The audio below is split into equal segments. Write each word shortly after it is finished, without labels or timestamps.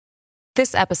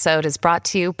This episode is brought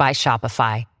to you by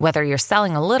Shopify. Whether you're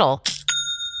selling a little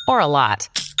or a lot,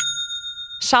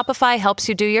 Shopify helps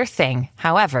you do your thing,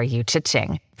 however you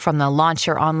cha-ching. From the launch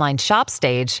your online shop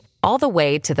stage, all the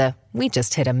way to the we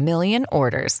just hit 1 million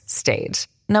orders stage.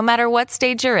 No matter what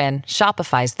stage you're in,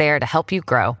 Shopify's there to help you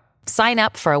grow. Sign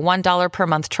up for a $1 per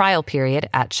month trial period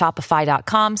at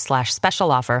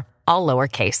shopify.com/special offer, all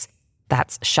lowercase.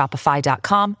 That's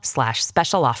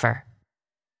shopify.com/special offer.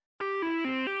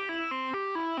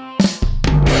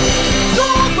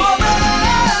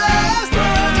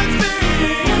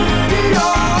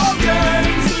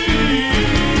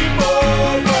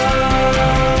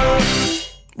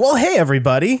 Well, hey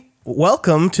everybody.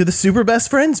 Welcome to the Super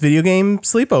Best Friends video game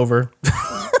sleepover.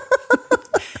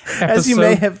 As you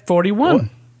may have 41. Well,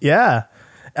 yeah.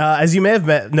 As you may have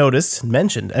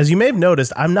mentioned,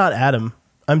 I'm not Adam.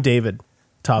 I'm David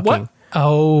talking. What?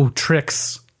 Oh,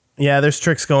 tricks. Yeah, there's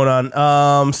tricks going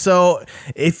on. So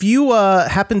if you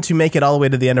happen to make it all the way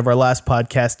to the end of our last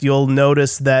podcast, you'll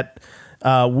notice that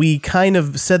we kind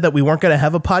of said that we weren't going to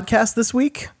have a podcast this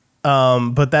week.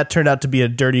 But that turned out to be a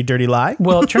dirty, dirty lie.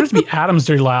 Well, it turns to be Adam's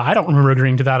dirty lie. I don't remember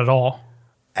agreeing to that at all.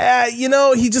 He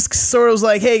just sort of was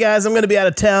like, hey guys, I'm going to be out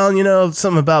of town.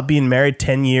 Something about being married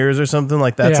 10 years or something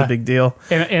like that's a big deal.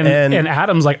 And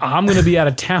Adam's like, I'm going to be out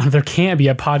of town. There can't be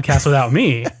a podcast without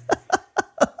me.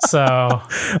 So,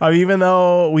 even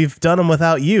though we've done them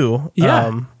without you.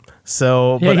 Yeah. But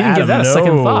he didn't Adam, give that a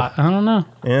second thought. I don't know.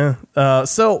 Yeah.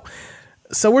 So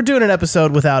we're doing an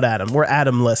episode without Adam. We're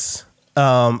Adamless.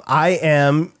 I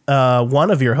am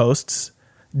one of your hosts,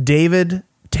 David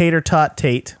Tater Tot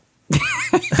Tate.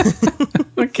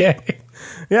 Okay.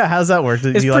 Yeah, how's that work?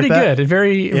 It's you pretty like that? good.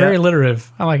 Very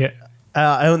alliterative. I like it.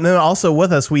 And then also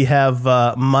with us, we have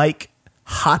Mike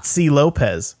Hotsy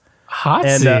Lopez.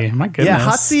 Hotsy? My goodness. Yeah,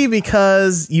 Hotsy,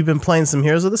 because you've been playing some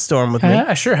Heroes of the Storm with me.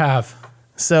 I sure have.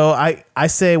 So I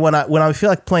say when I feel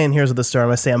like playing Heroes of the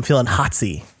Storm, I say I'm feeling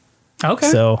Hotsy. Okay.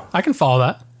 So I can follow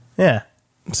that. Yeah.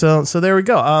 So there we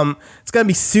go. It's gonna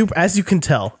be super, as you can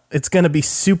tell, it's gonna be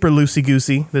super loosey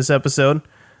goosey this episode.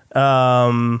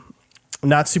 Not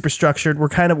super structured. We're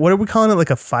kind of, what are we calling it?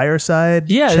 Like a fireside?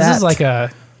 Yeah, chat? This is like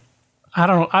I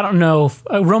don't know. If,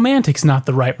 romantic's not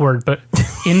the right word, but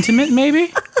intimate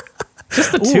maybe.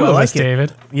 Just the two of us,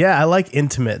 David. Yeah, I like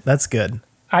intimate. That's good.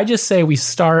 I just say we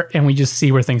start and we just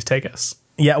see where things take us.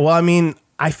 Yeah, well, I mean,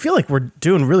 I feel like we're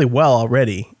doing really well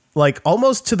already. Like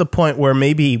almost to the point where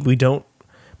maybe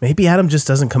Adam just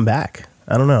doesn't come back.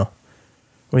 I don't know.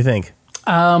 What do you think?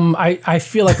 I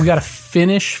feel like we got to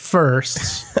finish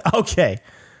first. Okay.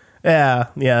 Yeah.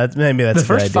 Maybe that's the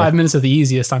first 5 minutes are the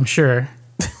easiest, I'm sure.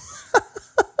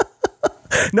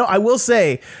 No, I will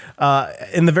say,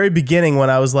 in the very beginning when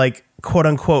I was like, quote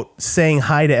unquote, saying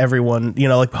hi to everyone,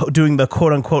 like doing the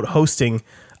quote unquote hosting,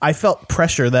 I felt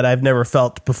pressure that I've never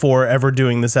felt before ever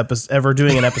doing an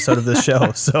episode of this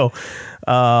show. So,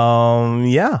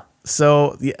 yeah.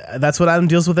 So that's what Adam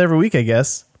deals with every week, I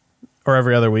guess, or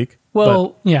every other week.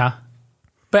 Well, yeah,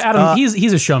 but Adam,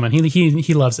 he's a showman.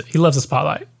 He loves it. He loves the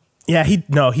spotlight. Yeah, he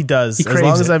does. As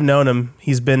long as I've known him,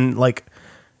 he's been like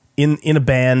in a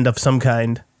band of some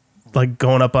kind, like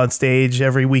going up on stage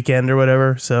every weekend or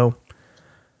whatever. So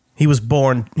he was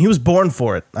born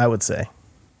for it, I would say.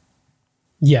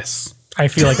 Yes, I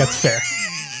feel like that's fair.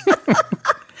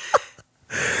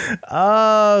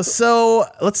 So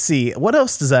let's see. What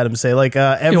else does Adam say? Like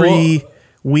every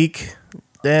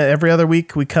other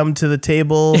week, we come to the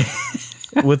table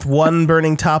with one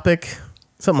burning topic,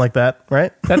 something like that,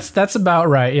 right? That's about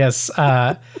right. Yes.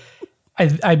 I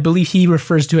believe he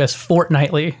refers to as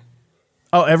fortnightly.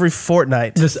 Oh, every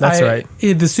fortnight. That's right.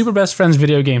 The Super Best Friends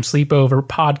video game sleepover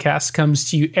podcast comes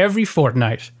to you every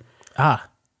fortnight.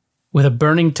 With a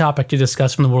burning topic to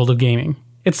discuss from the world of gaming.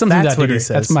 It's something that's that what he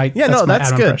says. That's my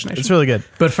that's good. It's really good.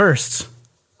 But first,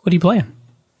 what are you playing?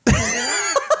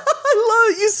 I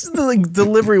love it. The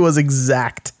delivery was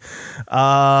exact.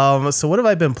 So what have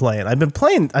I been playing?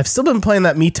 I've still been playing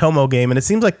that Miitomo game, and it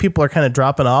seems like people are kind of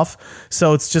dropping off.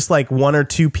 So it's just like one or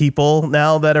two people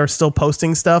now that are still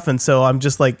posting stuff, and so I'm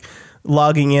just like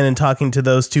logging in and talking to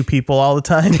those two people all the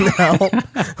time now,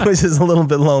 which is a little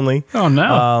bit lonely. Oh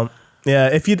no.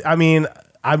 Yeah,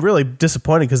 I'm really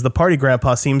disappointed because the party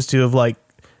grandpa seems to have like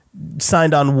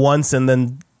signed on once and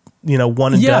then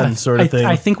one and done sort of thing.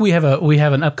 I think we have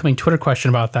an upcoming Twitter question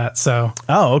about that. So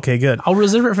okay, good. I'll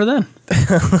reserve it for then.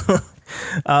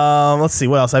 Let's see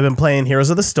what else. I've been playing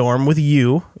Heroes of the Storm with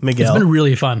you, Miguel. It's been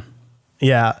really fun.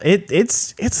 Yeah,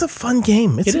 it's a fun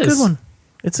game. It's a good one.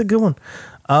 It's a good one.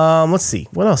 Let's see.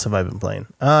 What else have I been playing?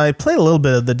 I played a little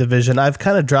bit of The Division. I've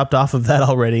kind of dropped off of that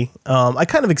already. I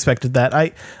kind of expected that.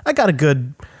 I got a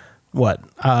good what,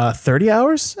 30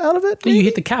 hours out of it? You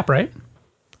hit the cap, right?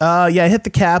 Yeah, I hit the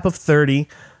cap of 30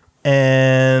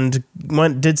 and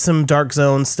did some Dark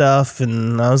Zone stuff,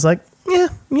 and I was like, yeah,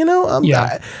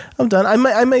 I'm done.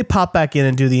 I may pop back in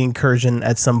and do the incursion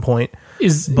at some point.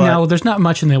 Now there's not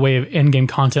much in the way of in-game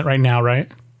content right now, right?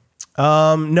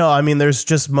 No, I mean, there's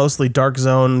just mostly Dark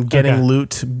Zone, getting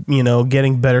loot,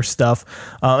 getting better stuff.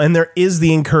 And there is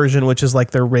the incursion, which is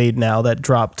like their raid now that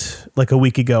dropped like a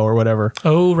week ago or whatever.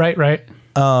 Oh, right.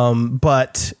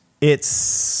 But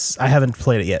I haven't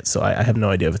played it yet, so I have no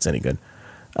idea if it's any good.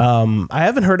 I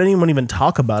haven't heard anyone even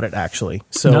talk about it, actually.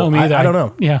 So no, me either. I don't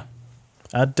know. Yeah.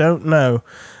 I don't know.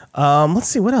 Let's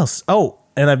see, what else? Oh,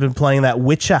 and I've been playing that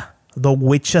The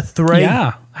Witcher 3.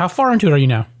 Yeah. How far into it are you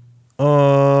now?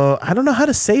 I don't know how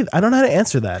to I don't know how to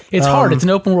answer that. It's hard. It's an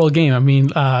open world game. I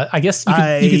mean, I guess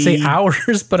you could say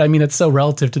hours, but I mean, it's so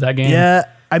relative to that game. Yeah.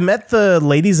 I met the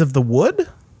Ladies of the Wood.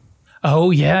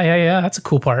 Oh, yeah. That's a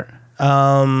cool part.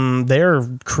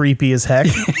 They're creepy as heck.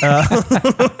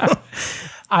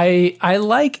 I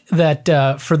like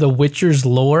that for the Witcher's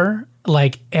lore,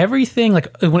 like everything,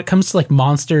 like when it comes to like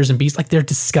monsters and beasts, like they're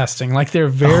disgusting. Like they're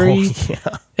very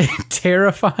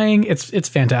terrifying. It's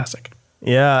fantastic.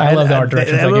 Yeah. I love the art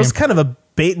direction. It was kind of a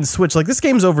bait and switch. Like this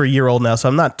game's over a year old now, so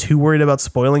I'm not too worried about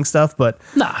spoiling stuff, but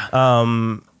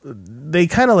they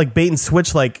kind of like bait and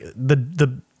switch. Like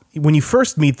the when you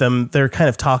first meet them, they're kind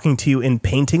of talking to you in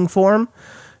painting form.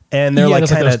 And they're like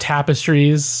kind of those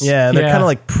tapestries. Yeah, they're kind of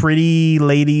like pretty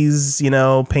ladies,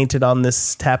 painted on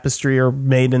this tapestry or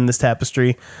made in this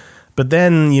tapestry. But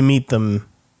then you meet them,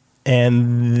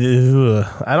 and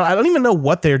I don't even know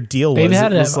what their deal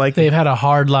was. They've had a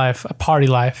hard life, a party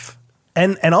life,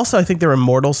 and also I think they're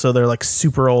immortal, so they're like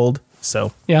super old.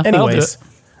 So yeah, anyways,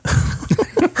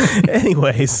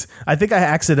 I think I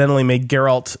accidentally made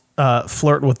Geralt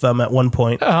flirt with them at one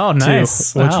point. Oh,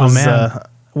 nice! Too, which was man.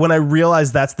 When I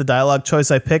realized that's the dialogue choice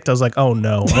I picked, I was like, oh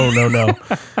no.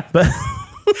 But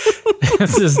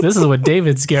this is what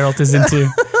David's Geralt is into.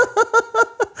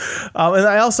 And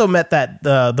I also met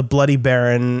the Bloody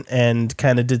Baron and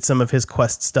kind of did some of his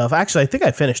quest stuff. Actually, I think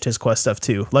I finished his quest stuff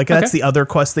too. Like that's the other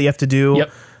quest that you have to do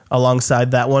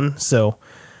alongside that one. So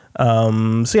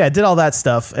yeah, I did all that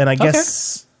stuff, and I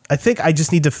guess I think I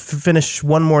just need to finish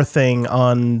one more thing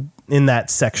in that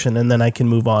section, and then I can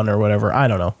move on or whatever. I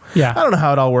don't know. Yeah, I don't know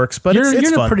how it all works, but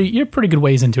it's fun. You're pretty good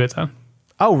ways into it, though.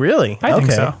 Oh, really? I think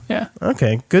so. Yeah.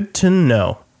 Okay, good to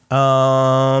know. So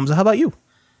how about you?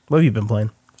 What have you been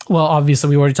playing? Well,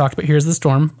 obviously, we already talked about Here's the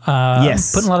Storm.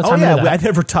 Yes. Putting a lot of time into that. I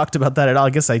never talked about that at all. I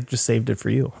guess I just saved it for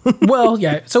you. Well,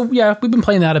 yeah. So, yeah, we've been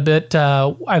playing that a bit.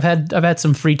 I've had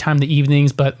some free time in the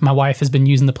evenings, but my wife has been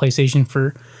using the PlayStation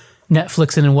for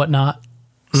Netflixing and whatnot.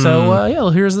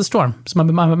 So, Here's the Storm. It's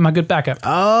my good backup.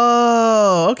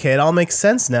 Oh, okay. It all makes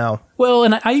sense now. Well,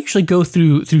 and I usually go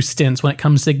through stints when it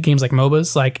comes to games like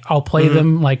MOBAs. Like, I'll play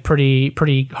them like pretty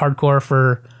hardcore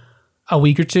for a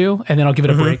week or two, and then I'll give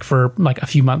it a break for like a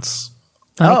few months.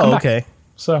 Oh, okay.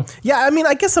 So yeah, I mean,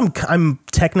 I guess I'm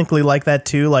technically like that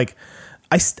too. Like,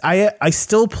 I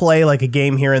still play like a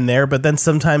game here and there, but then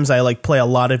sometimes I like play a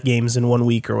lot of games in 1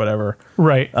 week or whatever.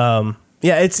 Right.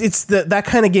 Yeah, it's that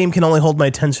kind of game can only hold my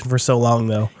attention for so long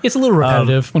though. It's a little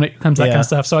repetitive when it comes to that kind of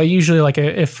stuff. So I usually like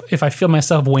if I feel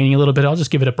myself waning a little bit, I'll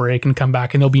just give it a break and come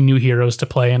back, and there'll be new heroes to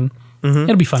play, and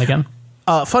it'll be fun again.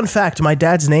 Fun fact, my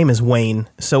dad's name is Wayne.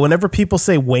 So whenever people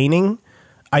say waning,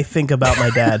 I think about my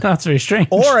dad. That's very strange.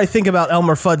 Or I think about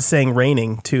Elmer Fudd saying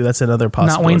raining too. That's another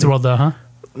possibility. Not Wayne's World though, huh?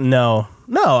 No.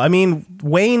 I mean,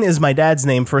 Wayne is my dad's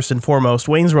name first and foremost.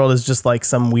 Wayne's World is just like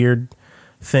some weird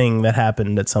thing that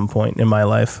happened at some point in my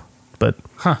life. But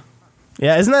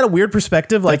yeah, isn't that a weird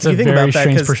perspective? Like, that's if you think a very about that,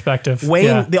 strange perspective.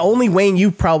 Wayne, the only Wayne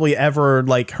you probably ever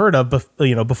like heard of,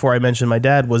 before I mentioned my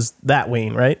dad, was that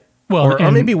Wayne, right? Well,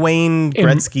 or maybe Wayne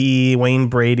Gretzky, Wayne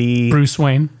Brady, Bruce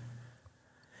Wayne.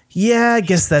 Yeah, I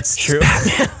guess that's true.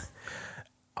 Batman.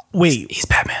 Wait, he's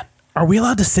Batman. Are we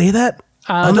allowed to say that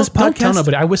on this podcast? Don't tell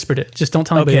nobody. I whispered it. Just don't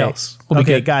tell nobody else. We'll be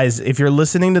good. Guys, if you're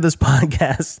listening to this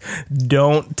podcast,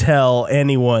 don't tell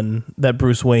anyone that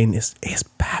Bruce Wayne is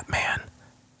Batman.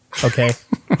 Okay.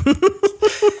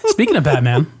 Speaking of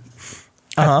Batman,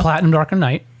 I platinumed Arkham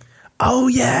Knight. Oh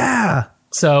yeah.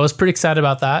 So I was pretty excited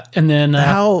about that. And then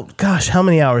how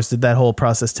many hours did that whole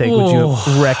process take? Would you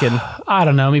reckon? I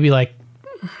don't know, maybe like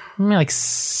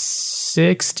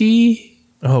 60.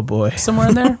 Oh boy, somewhere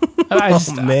in there. I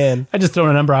just thrown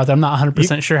a number out there. I'm not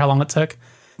 100% sure how long it took.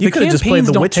 You could have just played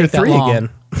The Witcher 3 again.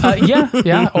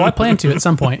 Yeah. Oh, I plan to at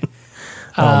some point.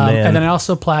 Man. And then I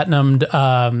also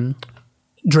platinumed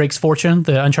Drake's Fortune,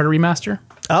 the Uncharted remaster.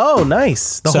 Oh,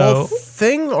 nice. The whole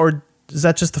thing, or is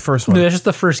that just the first one? No, that's just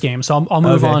the first game. So I'll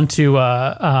move Okay. on to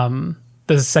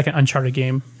the second Uncharted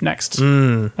game next,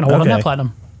 and I'll work on that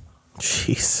platinum.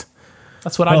 Jeez.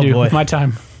 That's what I do boy. with my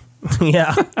time.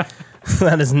 Yeah.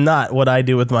 That is not what I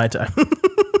do with my time.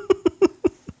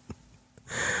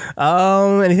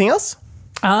 Anything else?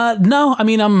 No, I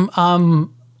mean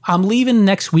I'm leaving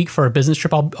next week for a business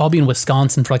trip. I'll be in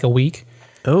Wisconsin for like a week.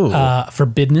 Oh. For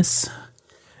business.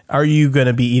 Are you going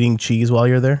to be eating cheese while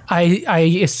you're there?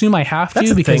 I assume I have That's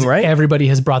to a because thing, right? everybody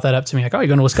has brought that up to me. Like, oh, you're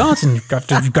going to Wisconsin. You've got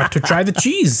to try the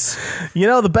cheese. You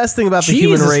know, the best thing about the Cheese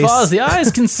human as race, far as the eyes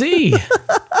can see.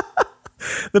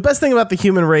 the best thing about the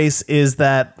human race is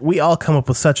that we all come up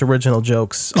with such original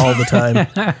jokes all the time.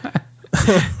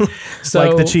 So,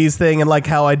 Like the cheese thing and like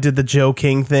how I did the Joe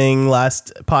King thing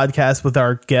last podcast with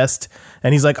our guest.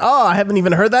 And he's like, oh, I haven't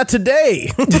even heard that today.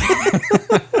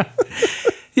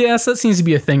 yeah, so that seems to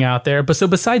be a thing out there. But so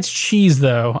besides cheese,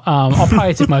 though, I'll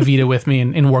probably take my Vita with me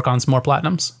and work on some more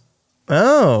platinums.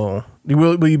 Oh.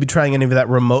 Will you be trying any of that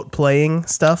remote playing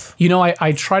stuff? You know,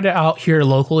 I tried it out here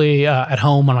locally at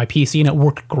home on my PC, and it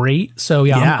worked great. So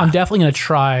yeah, Yeah. I'm definitely going to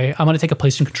try. I'm going to take a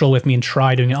PlayStation Control with me and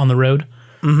try doing it on the road,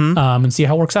 and see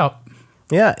how it works out.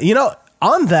 Yeah. You know,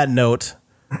 on that note,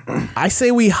 I say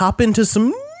we hop into some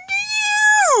news.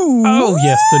 Oh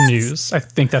yes, the news. I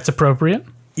think that's appropriate.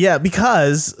 Yeah,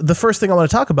 because the first thing I want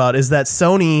to talk about is that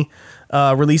Sony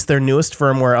released their newest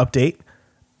firmware update,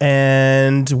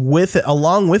 and with it,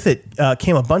 along with it,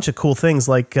 came a bunch of cool things.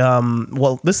 Like,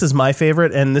 well, this is my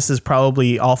favorite, and this is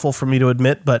probably awful for me to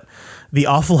admit, but the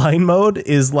offline mode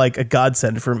is like a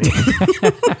godsend for me.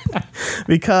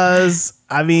 Because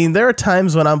I mean, there are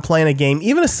times when I'm playing a game,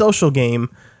 even a social game,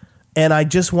 and I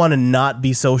just want to not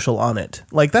be social on it.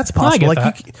 Like that's possible. Like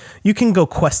that. you can go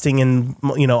questing in,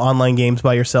 you know, online games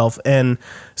by yourself. And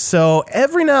so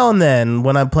every now and then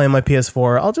when I'm playing my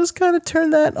PS4, I'll just kind of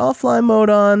turn that offline mode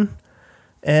on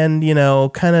and, you know,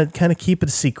 kind of keep it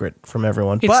a secret from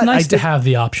everyone. It's But nice to have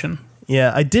the option.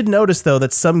 Yeah, I did notice though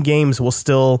that some games will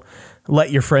still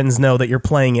let your friends know that you're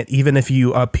playing it even if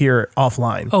you appear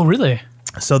offline. Oh, really?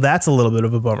 So that's a little bit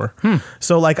of a bummer.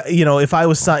 So like, you know, if I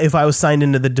was signed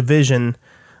into the Division,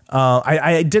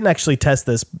 I didn't actually test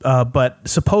this, but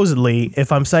supposedly if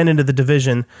I'm signed into the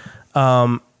Division,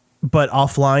 but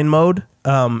offline mode,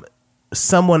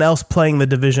 someone else playing the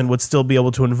Division would still be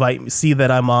able to see that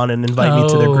I'm on and invite me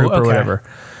to their group or whatever.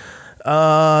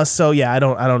 So yeah, I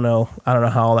don't know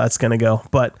how all that's gonna go.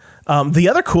 But the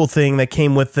other cool thing that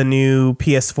came with the new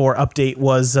PS4 update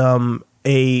was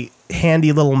a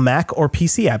handy little Mac or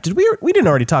PC app. We didn't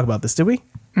already talk about this, did we?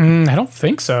 I don't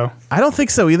think so. I don't think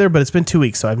so either, but it's been 2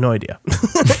 weeks, so I have no idea.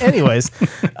 Anyways,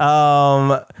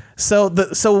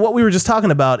 so what we were just talking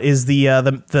about is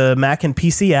the Mac and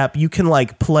PC app. You can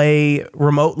like play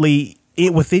remotely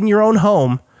within your own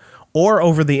home or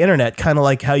over the internet, kind of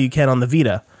like how you can on the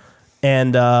Vita.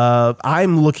 And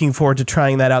I'm looking forward to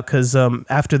trying that out because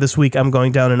after this week, I'm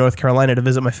going down to North Carolina to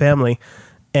visit my family.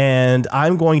 And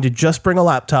I'm going to just bring a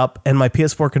laptop and my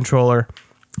PS4 controller,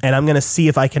 and I'm going to see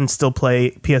if I can still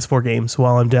play PS4 games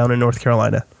while I'm down in North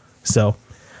Carolina. So,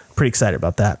 pretty excited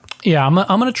about that. Yeah, I'm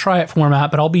going to try it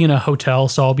format, but I'll be in a hotel,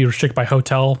 so I'll be restricted by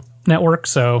hotel network.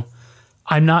 So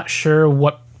I'm not sure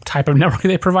what type of network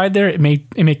they provide there. It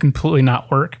may completely not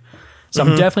work. So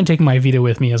I'm definitely taking my Vita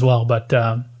with me as well, but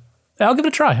I'll give it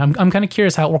a try. I'm kind of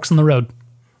curious how it works on the road.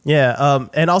 Yeah,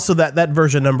 and also that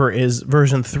version number is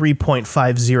version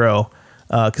 3.50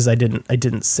 because I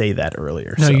didn't say that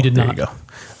earlier. No, so you did there not. You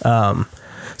go.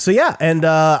 So yeah, and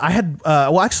I had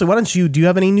well, actually, why don't you? Do you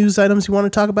have any news items you want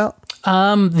to talk about?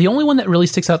 The only one that really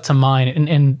sticks out to mind,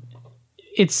 and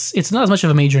it's not as much of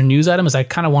a major news item as I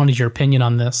kind of wanted your opinion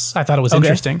on this. I thought it was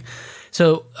interesting.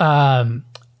 So the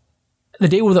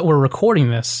day that we're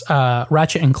recording this,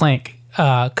 Ratchet and Clank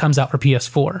comes out for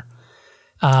PS4.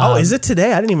 Is it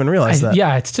today? I didn't even realize that.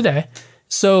 Yeah, it's today.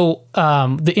 So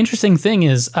the interesting thing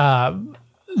is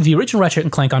the original Ratchet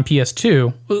and Clank on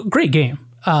PS2, great game.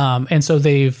 And so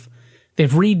they've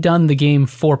redone the game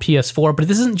for PS4, but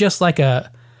this isn't just like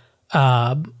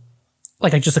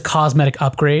just a cosmetic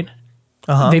upgrade.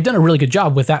 They've done a really good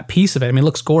job with that piece of it. I mean, it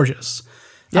looks gorgeous.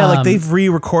 Yeah, like they've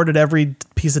re-recorded every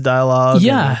piece of dialogue.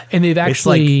 Yeah, and they've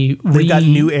actually they've got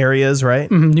new areas, right?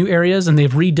 New areas, and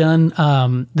they've redone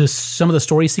some of the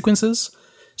story sequences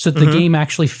so that the game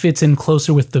actually fits in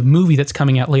closer with the movie that's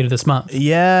coming out later this month.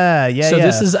 Yeah. So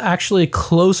this is actually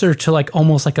closer to like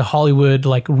almost like a Hollywood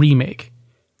like remake.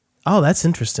 Oh, that's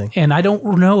interesting. And I don't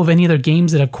know of any other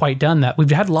games that have quite done that.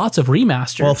 We've had lots of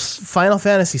remasters. Well, Final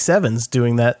Fantasy VII's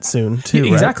doing that soon too,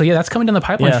 right? Exactly. Yeah, that's coming down the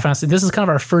pipeline. Yeah. Fast. This is kind of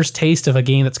our first taste of a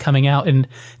game that's coming out, and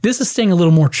this is staying a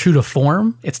little more true to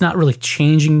form. It's not really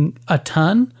changing a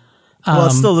ton. Well,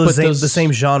 it's still but the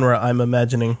same genre, I'm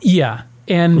imagining. Yeah.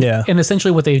 And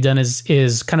essentially what they've done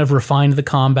is kind of refined the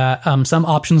combat. Some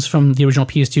options from the original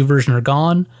PS2 version are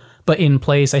gone, but in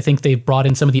place, I think they've brought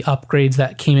in some of the upgrades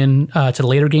that came in to the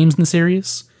later games in the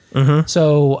series. Mm-hmm.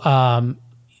 So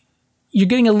you're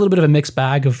getting a little bit of a mixed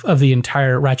bag of the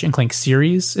entire Ratchet and Clank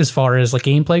series as far as like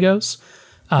gameplay goes.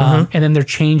 And then they're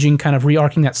changing, kind of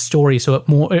re-arcing that story so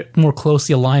it more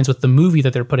closely aligns with the movie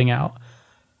that they're putting out.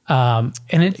 Now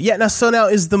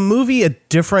is the movie a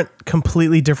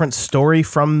completely different story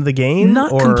from the game? Not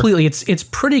completely. It's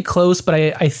pretty close, but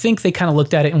I think they kind of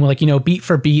looked at it and were like, beat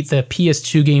for beat, the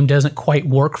PS2 game doesn't quite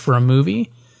work for a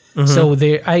movie. Mm-hmm. So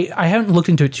I haven't looked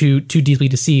into it too deeply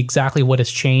to see exactly what has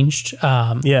changed.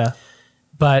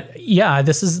 But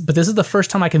this is the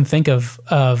first time I can think of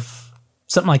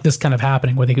something like this kind of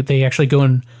happening, where they actually go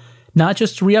and not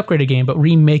just re-upgrade a game, but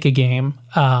remake a game.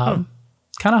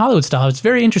 Kind of Hollywood style. It's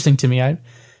very interesting to me.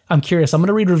 I'm curious. I'm going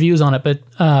to read reviews on it, but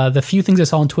the few things I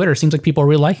saw on Twitter, seems like people are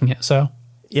really liking it. So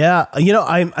yeah,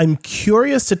 I'm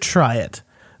curious to try it,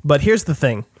 but here's the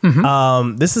thing.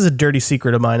 Mm-hmm. This is a dirty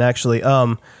secret of mine, actually.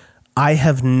 I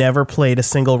have never played a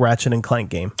single Ratchet and Clank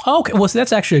game. Oh, okay, well, so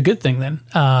that's actually a good thing then.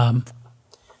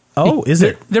 Is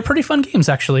it? They're pretty fun games,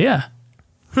 actually. Yeah.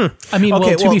 I mean,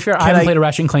 to be fair, I haven't played a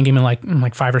Ratchet and Clank game in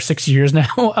like 5 or 6 years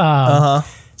now.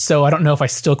 So I don't know if I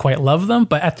still quite love them,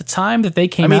 but at the time that they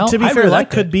came out, to be I fair, really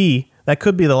that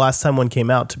could be the last time one came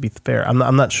out. To be fair,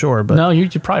 I'm not sure, but no, you're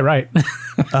probably right.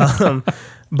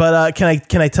 But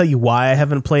can I tell you why I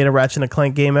haven't played a Ratchet and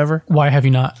Clank game ever? Why have you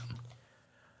not?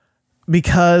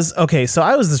 Because so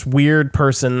I was this weird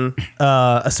person,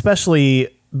 especially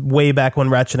way back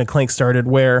when Ratchet and Clank started,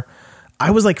 where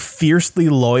I was like fiercely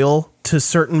loyal to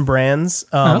certain brands.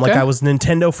 Like I was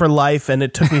Nintendo for life, and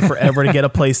it took me forever to get a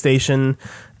PlayStation.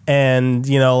 And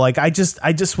I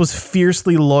just was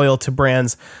fiercely loyal to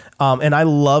brands, and I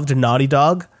loved Naughty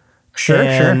Dog. Sure.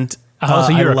 So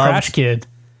you're a Crash kid.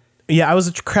 Yeah, I was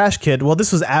a Crash kid. Well,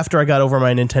 this was after I got over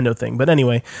my Nintendo thing, but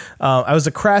anyway, I was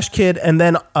a Crash kid, and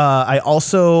then I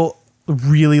also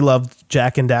really loved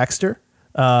Jak and Daxter.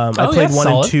 I played 1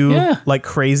 and 2 like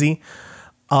crazy.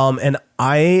 And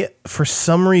I, for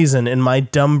some reason, in my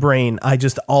dumb brain, I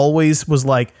just always was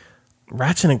like,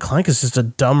 Ratchet and Clank is just a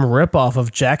dumb ripoff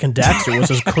of Jak and Daxter,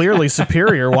 which is clearly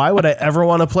superior. Why would I ever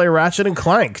want to play Ratchet and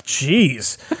Clank?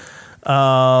 Jeez.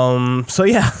 So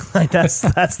yeah,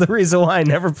 that's the reason why I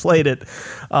never played it.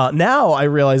 Now I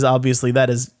realize, obviously, that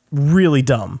is really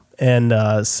dumb.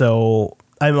 And so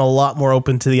I'm a lot more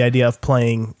open to the idea of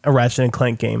playing a Ratchet and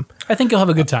Clank game. I think you'll have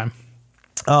a good time.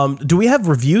 Do we have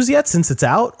reviews yet since it's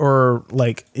out, or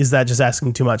like is that just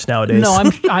asking too much nowadays? No,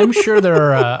 I'm sure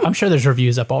there are. I'm sure there's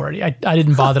reviews up already. I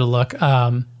didn't bother to look.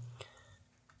 I'm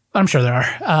sure there are.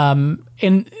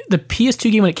 And the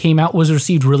PS2 game when it came out was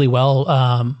received really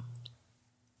well.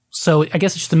 So I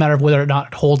guess it's just a matter of whether or not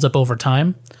it holds up over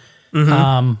time.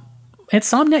 Mm-hmm.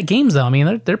 It's Somniac Games though. I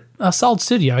mean, they're a solid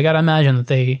studio. I got to imagine that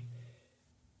they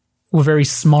were very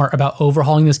smart about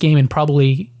overhauling this game and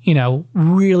probably,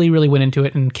 really, really went into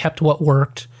it and kept what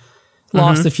worked,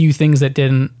 lost a few things that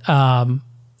didn't, and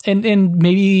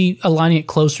maybe aligning it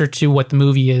closer to what the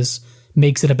movie is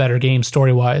makes it a better game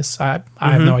story-wise. I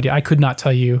have no idea. I could not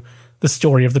tell you the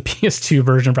story of the PS2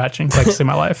 version of Ratchet and Clank to save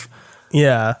my life.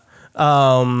 Yeah.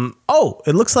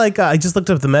 It looks like I just looked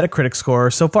up the Metacritic score.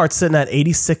 So far, it's sitting at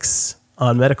 86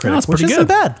 on Metacritic, that's which pretty isn't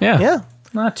good. bad. Yeah.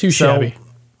 Not too shabby.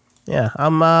 Yeah,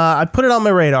 I put it on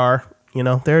my radar.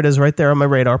 There it is, right there on my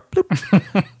radar.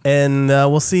 Bloop. And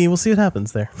we'll see what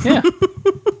happens there. Yeah,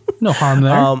 no harm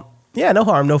there. Yeah, no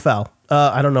harm, no foul.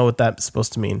 I don't know what that's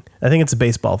supposed to mean. I think it's a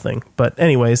baseball thing. But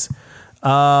anyways,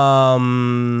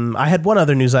 I had one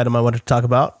other news item I wanted to talk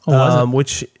about,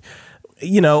 which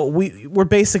we're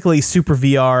basically super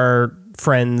VR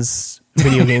friends.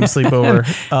 Video game sleepover.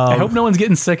 I hope no one's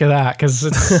getting sick of that because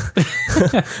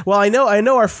it's. Well, I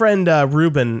know our friend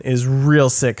Ruben is real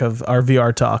sick of our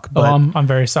VR talk. But I'm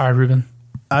very sorry, Ruben.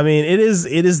 I mean, it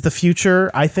is the future,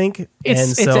 I think.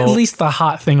 It's at least the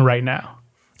hot thing right now.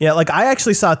 Yeah, like I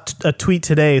actually saw a tweet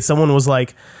today. Someone was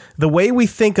like, the way we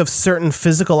think of certain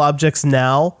physical objects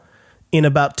now, in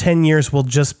about 10 years will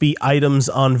just be items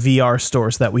on VR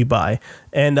stores that we buy.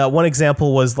 And one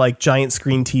example was like giant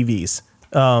screen TVs.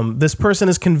 This person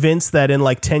is convinced that in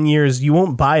like 10 years, you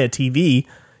won't buy a TV.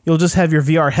 You'll just have your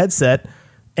VR headset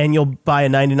and you'll buy a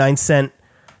 99-cent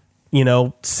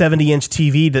 70-inch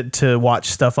TV to watch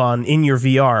stuff on in your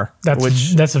VR.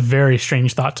 That's a very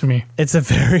strange thought to me. It's a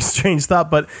very strange thought,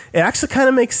 but it actually kind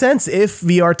of makes sense if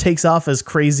VR takes off as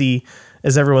crazy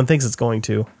as everyone thinks it's going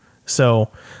to. So,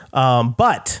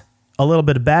 but a little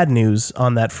bit of bad news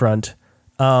on that front.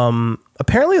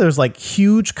 Apparently there's like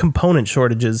huge component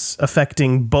shortages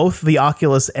affecting both the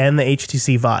Oculus and the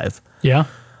HTC Vive. Yeah.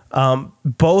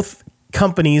 Both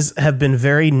companies have been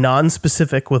very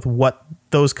non-specific with what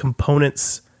those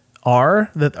components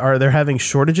they're having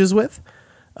shortages with,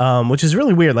 which is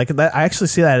really weird. Like that, I actually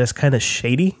see that as kind of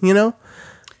shady,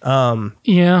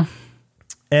 Yeah.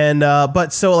 And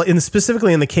but so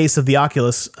specifically in the case of the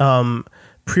Oculus,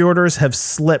 pre-orders have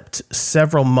slipped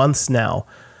several months now.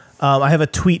 I have a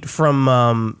tweet from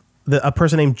a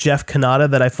person named Jeff Kanata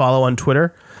that I follow on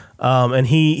Twitter, and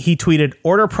he tweeted,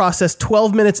 "Order process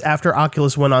 12 minutes after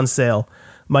Oculus went on sale.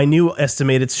 My new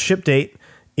estimated ship date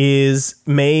is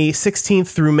May 16th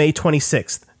through May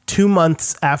 26th, 2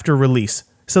 months after release."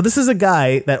 So this is a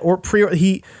guy that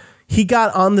he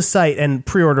got on the site and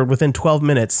pre-ordered within 12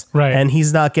 minutes, right? And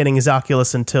he's not getting his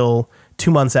Oculus until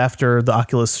 2 months after the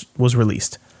Oculus was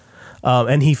released.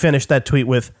 And he finished that tweet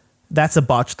with, "That's a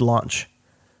botched launch."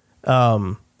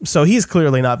 So he's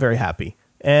clearly not very happy.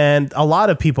 And a lot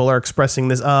of people are expressing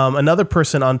this. Another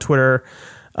person on Twitter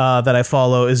that I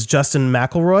follow is Justin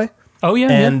McElroy. Oh,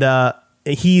 yeah. And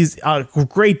he's a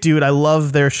great dude. I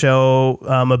love their show,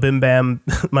 A Bim Bam,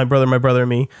 My Brother, and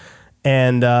Me.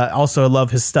 And also I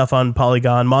love his stuff on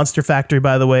Polygon. Monster Factory,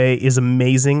 by the way, is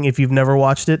amazing. If you've never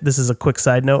watched it, this is a quick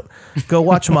side note. Go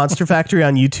watch Monster Factory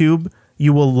on YouTube.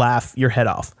 You will laugh your head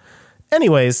off.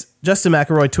 Anyways, Justin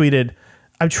McElroy tweeted,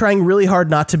 "I'm trying really hard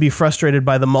not to be frustrated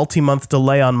by the multi-month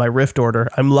delay on my Rift order.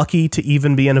 I'm lucky to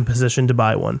even be in a position to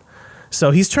buy one."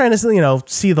 So he's trying to,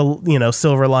 see the,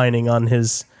 silver lining on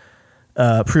his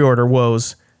pre-order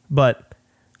woes. But,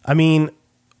 I mean,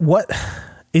 what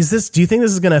is this? Do you think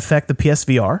this is going to affect the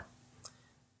PSVR?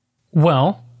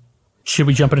 Well, should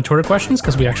we jump into Twitter questions?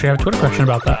 Because we actually have a Twitter question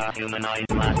about that.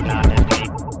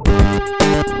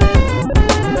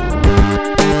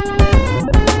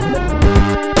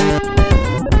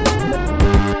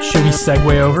 Should we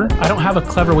segue over? I don't have a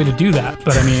clever way to do that,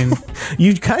 but I mean...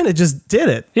 You kind of just did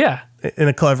it. Yeah. In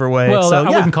a clever way. Well, so, I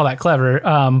wouldn't call that clever,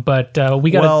 but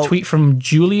we got a tweet from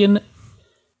Julian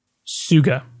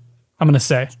Suga, I'm going to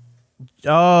say.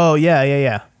 Oh,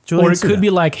 yeah. Julian or it Suga. Could be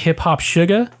like hip-hop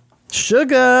Suga.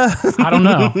 Suga. I don't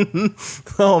know.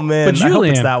 Oh, man. But Julian, I hope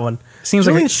it's that one.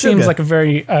 Seems like a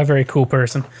very cool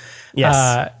person.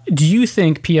 Yes. Do you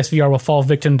think PSVR will fall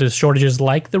victim to shortages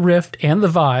like the Rift and the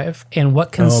Vive? And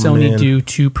what can Sony do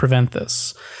to prevent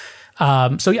this?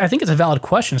 So I think it's a valid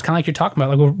question. It's kind of like you're talking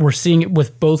about. Like we're seeing it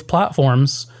with both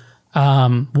platforms.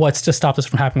 What's to stop this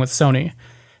from happening with Sony?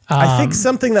 I think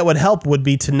something that would help would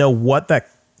be to know what that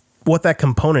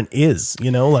component is.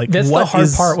 That's the hard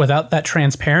part. Without that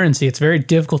transparency, it's very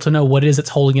difficult to know what it is it's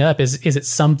holding up. Is it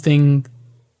something?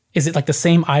 Is it like the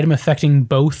same item affecting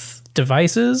both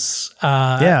devices?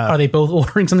 Are they both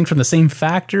ordering something from the same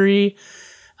factory?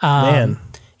 Man.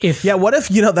 What if,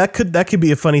 that could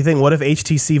be a funny thing. What if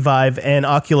HTC Vive and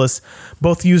Oculus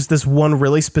both use this one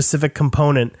really specific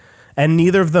component and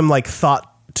neither of them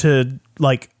thought to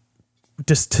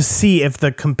just to see if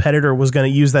the competitor was going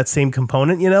to use that same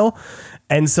component,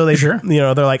 And so they,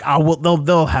 they're like, "Oh, well,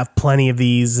 they'll have plenty of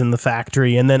these in the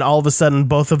factory." And then all of a sudden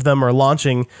both of them are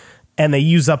launching and they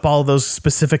use up all those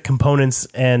specific components,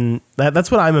 and that's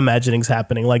what I'm imagining is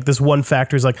happening. Like this one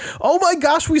factory is like, "Oh my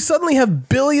gosh, we suddenly have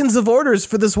billions of orders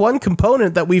for this one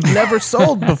component that we've never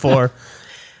sold before."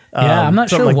 I'm not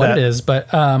sure what it is,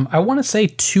 but I want to say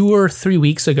 2 or 3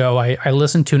 weeks ago, I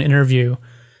listened to an interview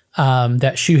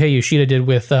that Shuhei Yoshida did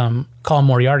with Colin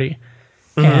Moriarty,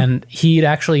 and he had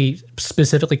actually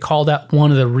specifically called out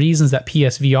one of the reasons that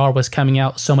PSVR was coming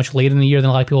out so much later in the year than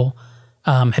a lot of people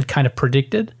had kind of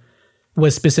predicted.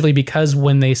 Was specifically because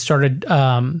when they started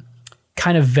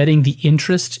kind of vetting the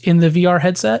interest in the VR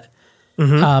headset,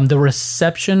 the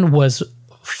reception was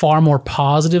far more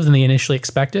positive than they initially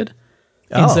expected.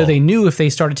 And so they knew if they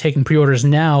started taking pre-orders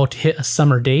now to hit a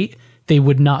summer date, they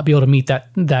would not be able to meet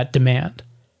that demand.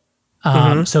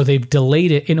 So they've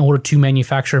delayed it in order to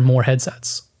manufacture more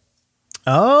headsets.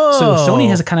 Oh. So Sony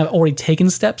has kind of already taken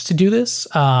steps to do this.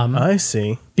 I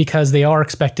see. Because they are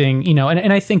expecting,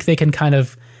 and I think they can kind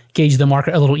of gauge the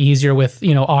market a little easier with,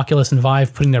 Oculus and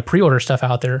Vive putting their pre-order stuff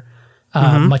out there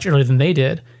much earlier than they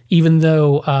did. Even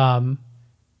though a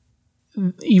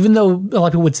lot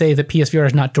of people would say that PSVR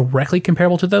is not directly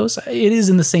comparable to those, it is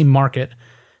in the same market.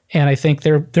 And I think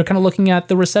they're kind of looking at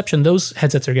the reception those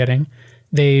headsets are getting.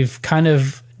 They've kind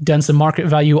of done some market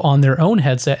value on their own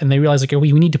headset, and they realize like,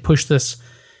 we need to push this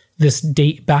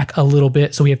date back a little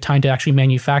bit so we have time to actually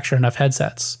manufacture enough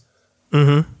headsets.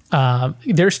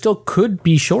 There still could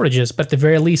be shortages, but at the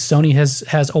very least, Sony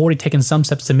has already taken some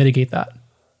steps to mitigate that.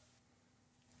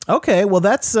 Okay, well,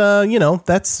 that's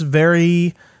that's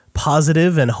very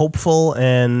positive and hopeful,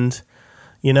 and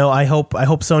I hope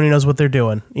Sony knows what they're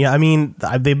doing. Yeah, I mean,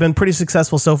 they've been pretty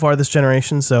successful so far this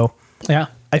generation, so yeah,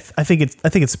 I think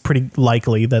it's pretty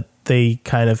likely that they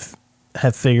kind of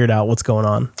have figured out what's going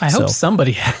on. I hope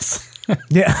somebody has.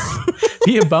 Yeah,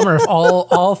 be a bummer if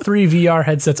all 3 VR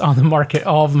headsets on the market,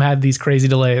 all of them had these crazy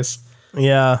delays.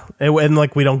 Yeah, and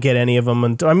like we don't get any of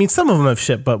them. I mean, some of them have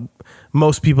shipped, but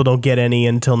most people don't get any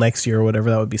until next year or whatever.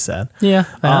 That would be sad. Yeah.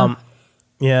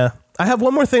 Yeah. I have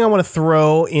one more thing I want to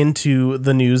throw into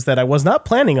the news that I was not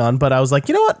planning on, but I was like,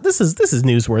 you know what, this is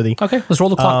newsworthy. Okay, let's roll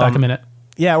the clock back a minute.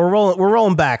 Yeah, we're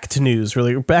rolling back to news.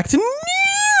 Really, back to news.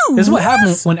 This is what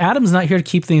happens when Adam's not here to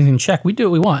keep things in check. We do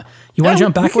what we want. You want to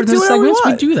jump backwards in the segments?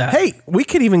 We do that. Hey, we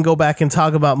could even go back and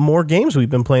talk about more games we've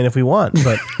been playing if we want,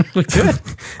 but we could.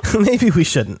 Maybe we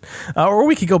shouldn't. Or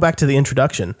we could go back to the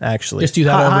introduction, actually. Just do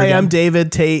that over again. again. I'm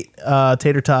David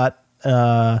Tater Tot.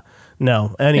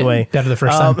 No, anyway. Better the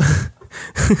first time.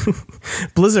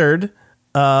 Blizzard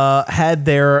had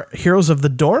their Heroes of the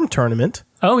Dorm tournament.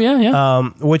 Oh, yeah.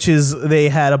 Which is they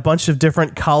had a bunch of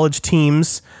different college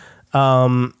teams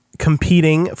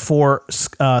competing for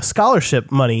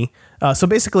scholarship money. So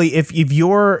basically, if you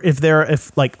were in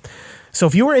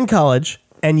college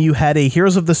and you had a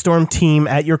Heroes of the Storm team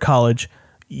at your college,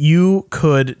 you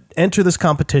could enter this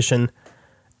competition.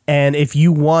 And if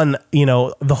you won,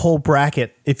 the whole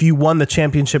bracket, if you won the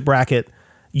championship bracket,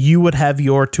 you would have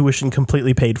your tuition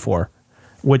completely paid for,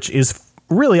 which is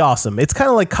really awesome. It's kind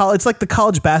of like it's like the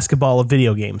college basketball of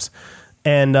video games.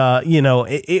 And,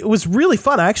 it was really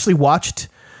fun. I actually watched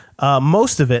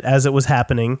most of it as it was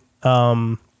happening.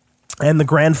 And the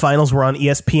grand finals were on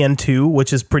ESPN2,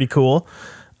 which is pretty cool.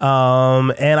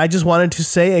 And I just wanted to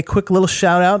say a quick little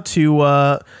shout out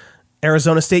to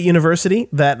Arizona State University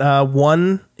that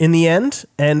won in the end.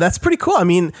 And that's pretty cool. I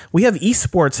mean, we have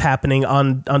esports happening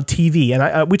on TV.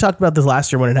 And we talked about this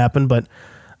last year when it happened, but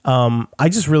I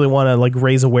just really want to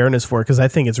raise awareness for it because I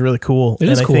think it's really cool. It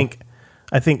is cool.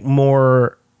 I think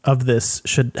more of this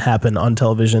should happen on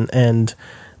television, and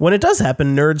when it does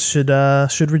happen, nerds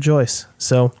should rejoice.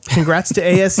 So, congrats to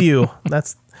ASU.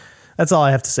 That's all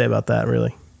I have to say about that.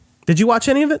 Really, did you watch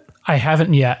any of it? I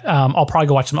haven't yet. I'll probably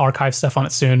go watch some archive stuff on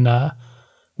it soon.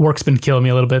 Work's been killing me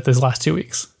a little bit these last 2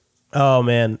 weeks. Oh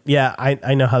man, yeah,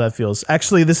 I know how that feels.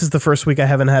 Actually, this is the first week I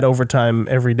haven't had overtime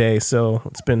every day, so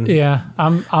it's been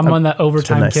I'm on that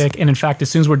overtime kick, and in fact,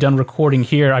 as soon as we're done recording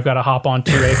here, I've got to hop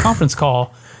onto a conference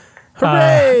call.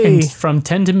 Hooray! And from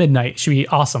 10 to midnight should be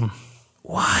awesome.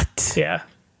 What? Yeah,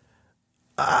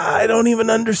 I don't even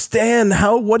understand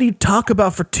what do you talk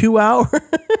about for 2 hours?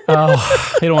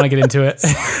 Oh, I don't want to get into it.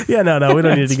 Yeah, no, we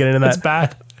don't need to get into that. It's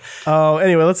bad. Oh,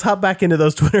 anyway, let's hop back into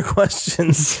those Twitter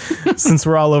questions since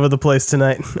we're all over the place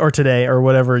tonight or today or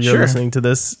whatever you're listening to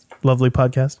this lovely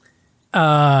podcast.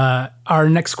 Our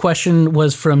next question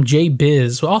was from Jay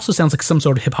Biz, who also sounds like some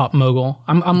sort of hip hop mogul.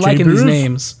 I'm liking these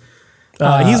names.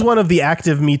 He's one of the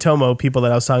active Miitomo people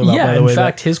that I was talking about. Yeah, by the way, in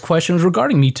fact, his question was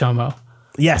regarding Miitomo.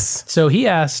 Yes. So he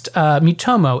asked,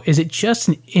 Miitomo, is it just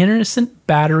an innocent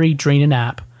battery draining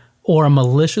app or a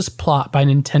malicious plot by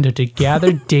Nintendo to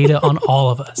gather data on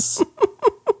all of us?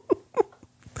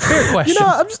 Fair question.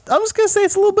 I'm just gonna say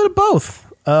it's a little bit of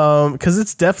both, because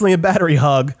it's definitely a battery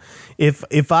hog.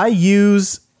 If I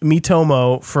use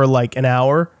Miitomo for an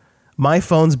hour, my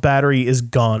phone's battery is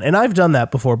gone, and I've done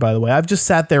that before. By the way, I've just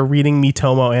sat there reading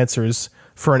Miitomo answers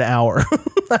for an hour.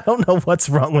 I don't know what's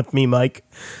wrong with me, Mike,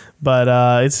 but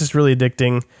it's just really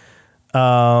addicting.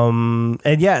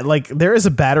 And yeah, there is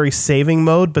a battery saving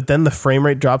mode, but then the frame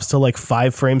rate drops to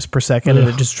 5 frames per second, and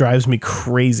it just drives me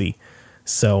crazy.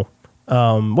 So,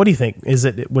 what do you think?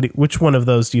 Which one of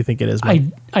those do you think it is, Mike?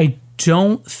 I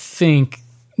don't think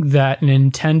that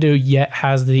Nintendo yet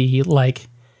has the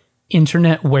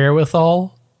internet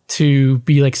wherewithal to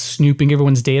be snooping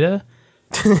everyone's data.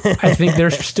 I think they're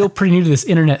still pretty new to this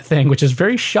internet thing, which is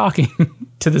very shocking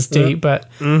to this date, but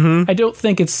I don't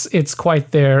think it's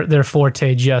quite their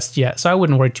forte just yet. So I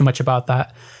wouldn't worry too much about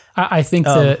that. I think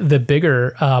the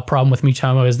bigger problem with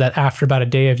Miitomo is that after about a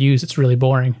day of use, it's really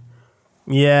boring.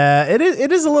 Yeah, it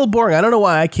is a little boring. I don't know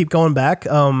why I keep going back.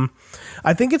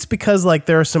 I think it's because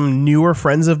there are some newer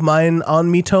friends of mine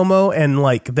on Miitomo, and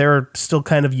they're still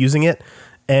kind of using it.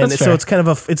 And so it's kind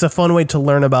of it's a fun way to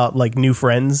learn about new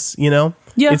friends,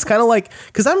 Yeah. It's kind of like,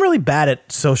 because I'm really bad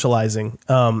at socializing.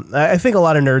 I think a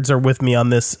lot of nerds are with me on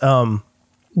this.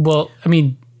 Well, I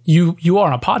mean, you are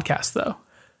on a podcast though,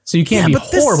 so you can't be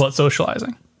horrible at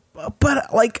socializing.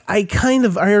 But like, I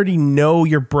already know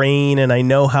your brain, and I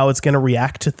know how it's going to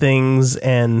react to things,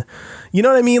 and you know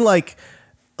what I mean? Like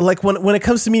when it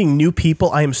comes to meeting new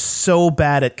people, I am so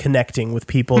bad at connecting with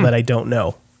people that I don't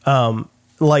know.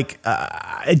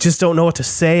 I just don't know what to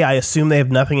say. I assume they have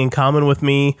nothing in common with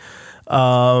me.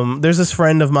 There's this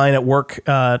friend of mine at work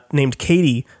named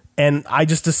Katie, and I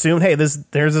just assumed, hey, there's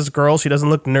this girl. She doesn't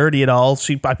look nerdy at all.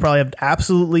 I probably have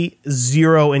absolutely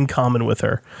zero in common with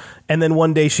her. And then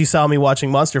one day she saw me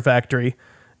watching Monster Factory,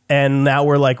 and now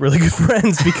we're like really good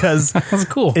friends because That's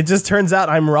cool. It just turns out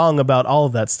I'm wrong about all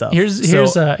of that stuff. Here's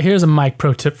a Mike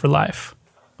pro tip for life.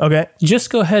 Okay. Just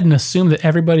go ahead and assume that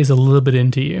everybody's a little bit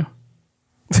into you.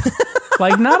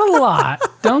 Like, not a lot.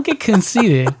 Don't get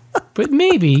conceited, but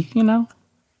maybe, you know.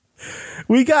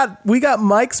 We got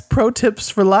Mike's pro tips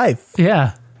for life.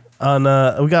 Yeah. On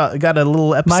we got a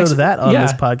little episode of that on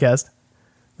this podcast.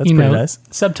 That's pretty nice.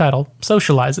 Subtitle: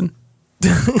 Socializing.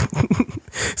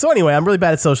 So anyway, I'm really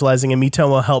bad at socializing, and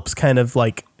Miitomo helps kind of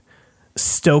like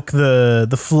stoke the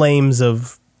flames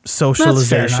of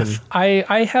socialization. That's fair enough.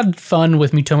 I had fun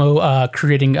with Miitomo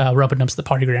creating Rumpadumps the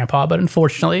Party Grandpa, but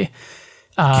unfortunately,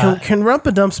 can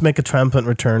Rumpadumps make a triumphant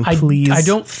return, please? I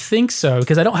don't think so,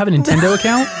 because I don't have a Nintendo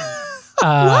account.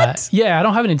 What? Yeah, I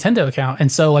don't have a Nintendo account,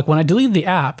 and so like when I deleted the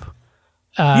app,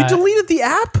 you deleted the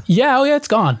app? yeah, it's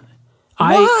gone.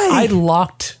 Why? I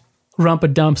locked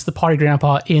Rumpadumps the Party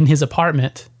Grandpa in his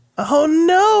apartment. Oh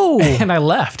no! And I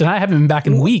left, and I haven't been back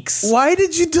in weeks. Why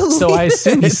did you delete it? So I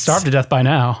assume he's starved to death by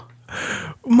now.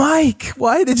 Mike,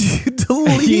 why did you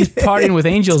delete He's it? partying with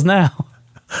angels now.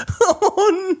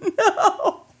 Oh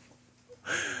no!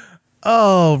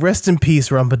 Oh, rest in peace,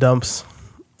 Rumpadumps.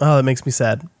 Oh, that makes me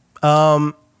sad.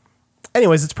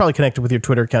 Anyways, it's probably connected with your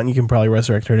Twitter account. You can probably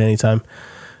resurrect her at any time.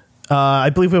 I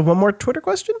believe we have one more Twitter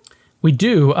question. We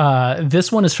do.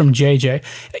 This one is from JJ.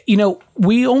 You know,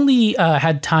 we only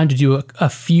had time to do a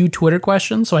few Twitter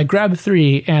questions, so I grabbed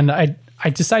 3, and I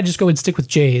decided to just go and stick with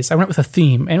J's. I went with a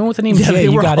theme. Anyone with the name J,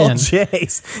 you got in.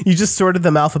 J's. You just sorted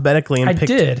them alphabetically and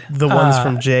picked the ones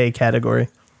from J category.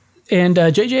 And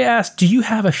JJ asked, do you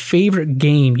have a favorite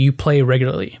game you play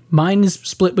regularly? Mine is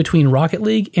split between Rocket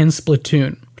League and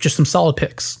Splatoon. Just some solid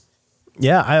picks.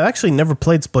 Yeah, I've actually never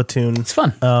played Splatoon. It's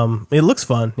fun. It looks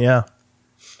fun, yeah.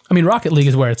 I mean, Rocket League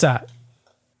is where it's at.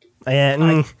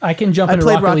 And I can jump into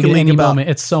Rocket League at any moment.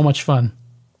 It's so much fun.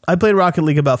 I played Rocket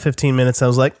League about 15 minutes. I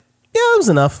was like, yeah, that was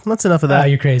enough. That's enough of that.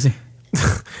 You're crazy.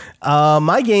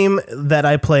 My game that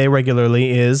I play regularly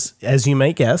is, as you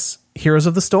may guess, Heroes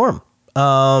of the Storm.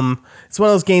 It's one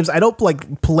of those games, I don't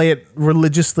like play it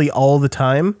religiously all the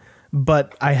time,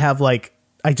 but I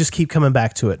just keep coming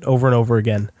back to it over and over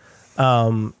again.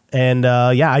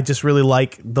 I just really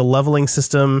like the leveling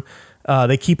system.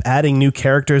 They keep adding new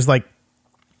characters. Like,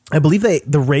 I believe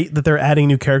the rate that they're adding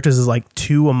new characters is like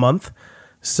 2 a month.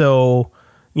 So,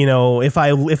 you know, if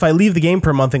I leave the game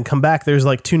for a month and come back, there's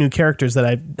like 2 new characters that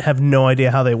I have no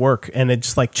idea how they work, and it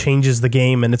just like changes the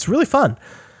game, and it's really fun.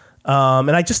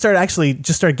 And I just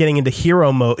started getting into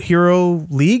Hero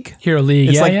League.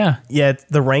 It's it's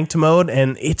the ranked mode,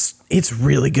 and it's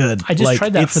really good. I just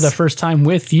tried that for the first time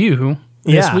with you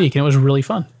this week, and it was really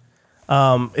fun.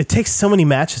 It takes so many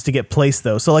matches to get placed,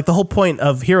 though. So, like, the whole point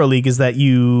of Hero League is that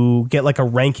you get like a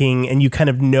ranking, and you kind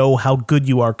of know how good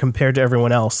you are compared to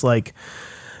everyone else. Like,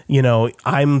 you know,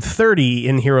 I'm 30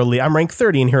 in Hero League. I'm ranked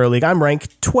 30 in Hero League. I'm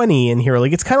ranked 20 in Hero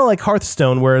League. It's kind of like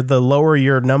Hearthstone, where the lower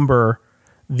your number,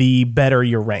 the better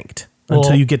you're ranked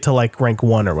until you get to like rank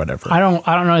 1 or whatever. I don't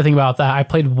know anything about that. I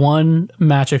played 1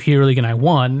 match of Hero League and I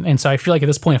won, and so I feel like at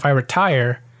this point, if I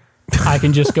retire, I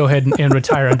can just go ahead and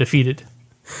retire undefeated.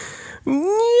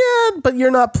 Yeah, but you're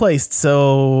not placed,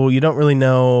 so you don't really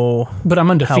know. But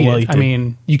I'm undefeated. Well, I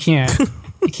mean, you can't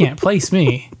place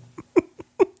me.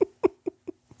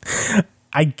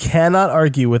 I cannot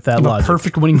argue with that I'm logic. a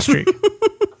perfect winning streak.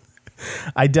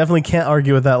 I definitely can't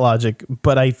argue with that logic,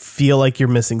 but I feel like you're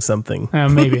missing something.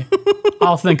 Maybe.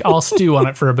 I'll stew on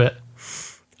it for a bit.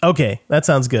 Okay, that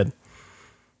sounds good.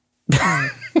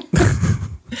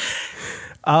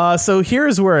 So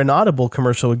here's where an Audible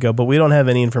commercial would go, but we don't have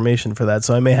any information for that,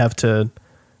 so I may have to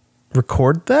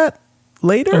record that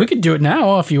later. We could do it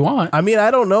now if you want. I mean, I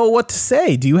don't know what to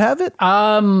say. Do you have it?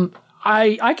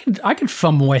 I could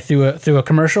fumble my way through a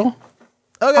commercial.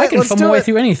 Okay, I can fumble my way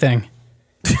through anything.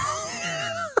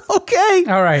 Okay.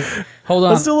 All right. Hold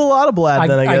on. Let's do a little Audible ad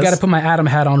then, I guess. I got to put my Adam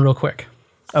hat on real quick.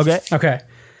 Okay. Okay.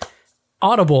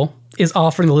 Audible is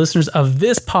offering the listeners of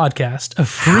this podcast a How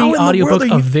free in the world audiobook are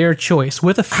you- of their choice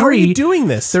with a How are you free doing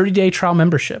this? 30-day trial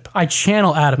membership. I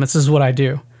channel Adam. This is what I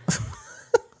do.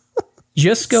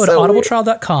 Just go to So weird.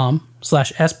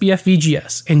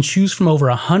 audibletrial.com/SBFVGS and choose from over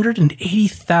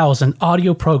 180,000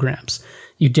 audio programs.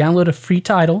 You download a free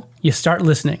title, you start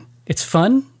listening. It's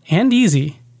fun and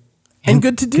easy. And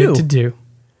good to do. Good to do.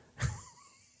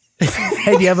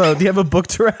 Hey, do you have a book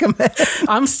to recommend?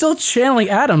 I'm still channeling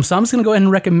Adam, so I'm just going to go ahead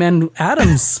and recommend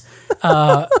Adam's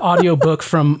audiobook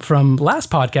from last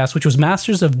podcast, which was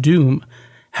Masters of Doom,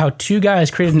 How Two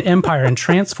Guys Created an Empire and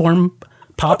Transformed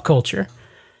Pop Culture.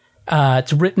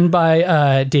 It's written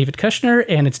by David Kushner,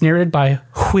 and it's narrated by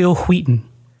Will Wheaton.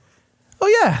 Oh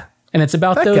yeah. And it's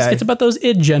about That those guy. it's about those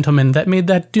id gentlemen that made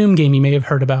that Doom game you may have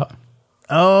heard about.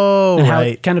 Oh, And how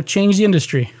right. it kind of changed the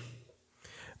industry.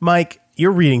 Mike,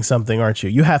 you're reading something, aren't you?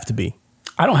 You have to be.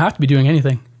 I don't have to be doing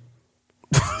anything.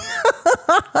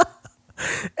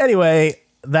 Anyway,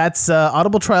 that's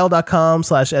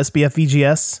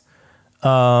audibletrial.com/SBFVGS.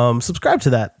 Subscribe to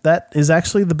that. That is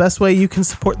actually the best way you can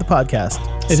support the podcast.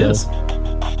 It is.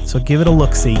 So give it a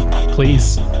look-see.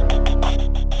 Please. There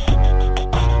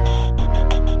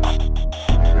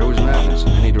was madness in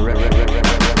any direction.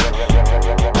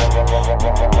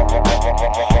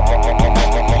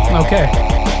 Okay.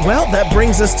 Well, that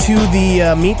brings us to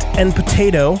the meat and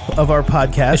potato of our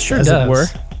podcast, It sure as does. it were.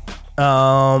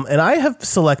 And I have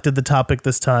selected the topic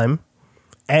this time.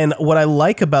 And what I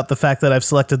like about the fact that I've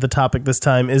selected the topic this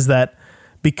time is that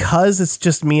because it's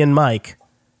just me and Mike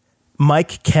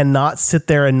cannot sit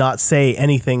there and not say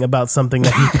anything about something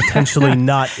that he's potentially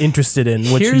not interested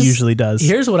in, which he usually does.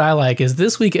 Here's what I like is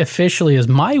this week officially is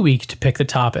my week to pick the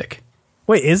topic.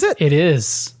 Wait, is it? It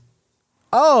is.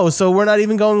 Oh, so we're not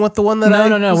even going with the one that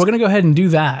No. We're going to go ahead and do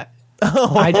that.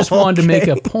 I just wanted to make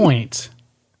a point.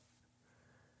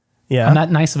 Yeah, I'm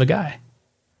that nice of a guy.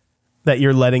 that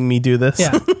you're letting me do this.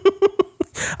 Yeah.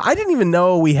 I didn't even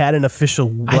know we had an official.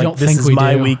 Like, don't this think is we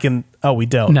my do. week, and we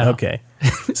don't. No. Okay,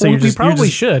 so Well, you're we just probably you're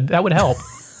just, should. That would help.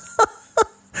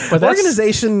 But that's,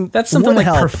 organization. that's something would like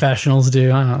help, professionals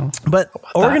do. I don't know. but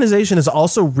organization is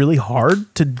also really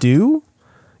hard to do.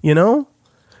 You know,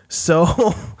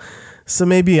 so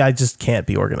maybe I just can't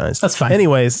be organized. That's fine.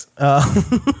 Anyways,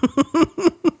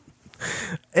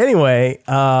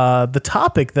 the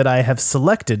topic that I have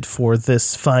selected for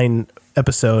this fine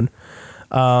episode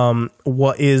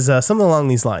what is something along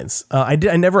these lines. I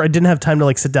didn't have time to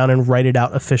like sit down and write it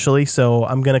out officially, so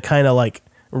I'm gonna kind of like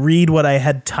read what I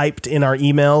had typed in our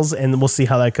emails, and we'll see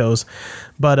how that goes.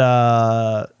 But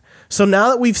so now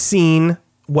that we've seen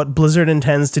what Blizzard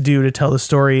intends to do to tell the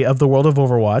story of the world of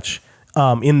Overwatch,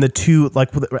 in the two, like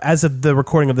as of the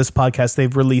recording of this podcast,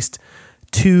 they've released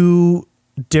 2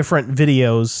 different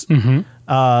videos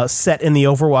set in the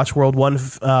Overwatch world. One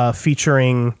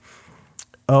featuring,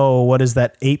 what is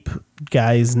that ape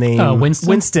guy's name?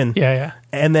 Winston. Yeah.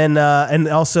 And then and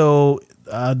also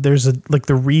there's like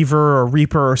the Reaver or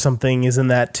Reaper or something is in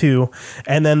that too.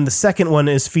 And then the second one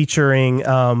is featuring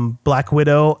Black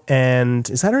Widow, and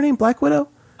is that her name, Black Widow?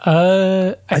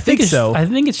 I think think so. I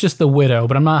think it's just the Widow,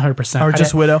 but I'm not 100%. Or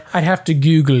just Widow? I'd have to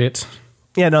Google it.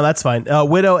 Yeah, no, that's fine.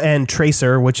 Widow and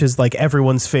Tracer, which is like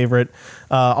everyone's favorite.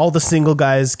 All the single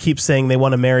guys keep saying they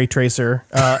want to marry Tracer.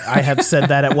 I have said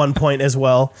that at one point as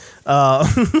well.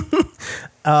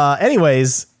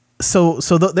 Anyways, so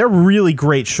they're really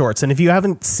great shorts. And if you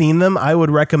haven't seen them, I would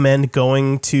recommend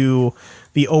going to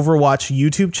the Overwatch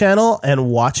YouTube channel and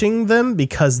watching them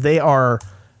because they are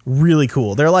really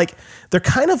cool. They're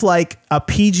kind of like a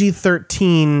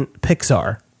PG-13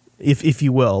 Pixar. If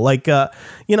you will, like,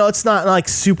 it's not like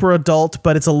super adult,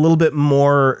 but it's a little bit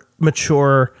more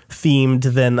mature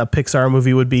themed than a Pixar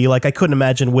movie would be. Like, I couldn't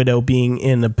imagine Widow being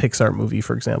in a Pixar movie,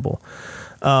 for example.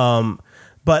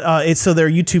 But so their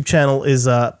YouTube channel is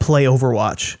Play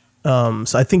Overwatch.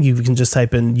 So I think you can just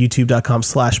type in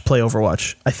youtube.com/Play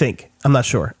Overwatch. I think. I'm not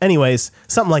sure. Anyways,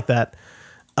 something like that.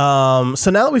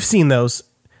 So now that we've seen those,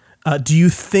 do you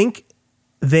think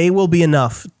they will be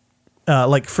enough?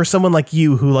 Like for someone like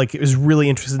you who like is really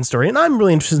interested in story, and I'm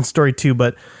really interested in story too,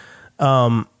 but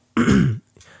I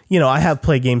have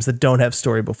played games that don't have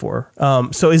story before.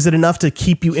 So is it enough to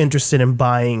keep you interested in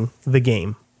buying the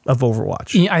game of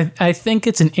Overwatch? Yeah, I think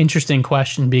it's an interesting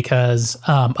question because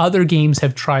other games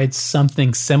have tried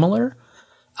something similar.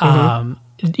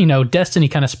 Destiny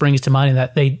kind of springs to mind in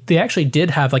that they actually did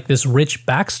have like this rich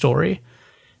backstory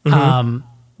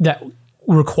that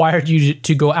required you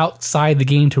to go outside the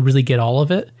game to really get all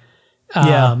of it.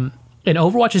 And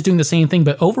Overwatch is doing the same thing,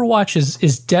 but Overwatch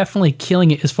is definitely killing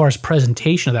it as far as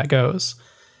presentation of that goes.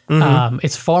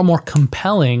 It's far more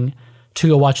compelling to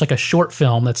go watch like a short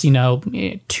film that's 2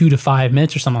 to 5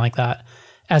 minutes or something like that,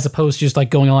 as opposed to just like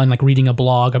going on like reading a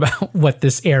blog about what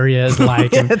this area is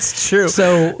like. Yeah, it's true.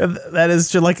 So that is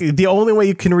true. Like the only way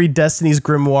you can read Destiny's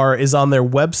Grimoire is on their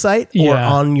website or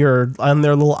on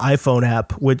their little iPhone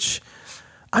app, which,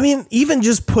 I mean, even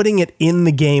just putting it in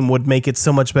the game would make it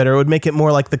so much better. It would make it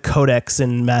more like the Codex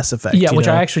in Mass Effect. Yeah, which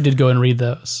I actually did go and read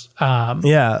those.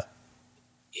 Yeah.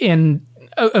 And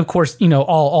of course,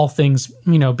 all things,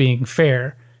 being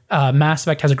fair, Mass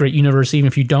Effect has a great universe, even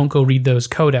if you don't go read those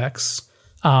codex.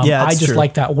 I just true.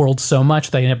 like that world so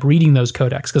much that I ended up reading those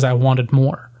codex because I wanted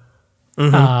more.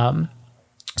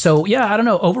 So yeah, I don't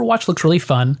know. Overwatch looks really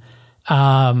fun.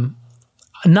 I'm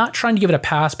not trying to give it a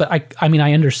pass, but I mean,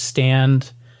 I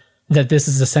understand that this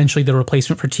is essentially the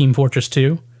replacement for Team Fortress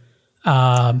 2.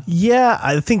 Yeah,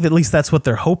 I think at least that's what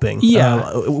they're hoping.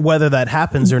 Yeah. Whether that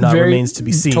happens or not remains to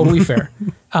be seen. Totally fair.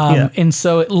 Yeah. And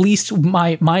so at least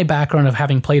my background of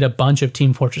having played a bunch of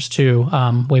Team Fortress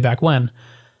 2 way back when,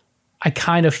 I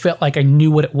kind of felt like I knew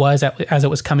what it was as it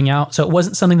was coming out. So it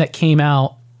wasn't something that came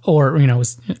out or,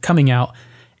 was coming out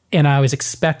and I was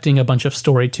expecting a bunch of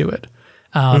story to it.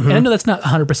 And I know that's not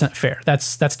 100% fair.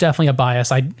 That's definitely a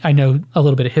bias. I know a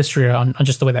little bit of history on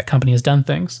just the way that company has done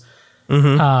things.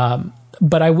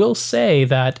 But I will say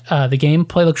that the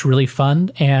gameplay looks really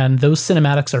fun and those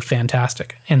cinematics are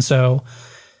fantastic. And so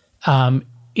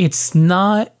it's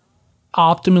not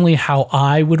optimally how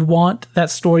I would want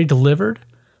that story delivered.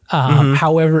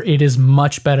 However, it is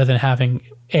much better than having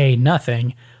A,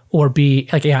 nothing, or B,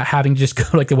 having to just go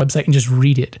to like the website and just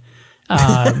read it.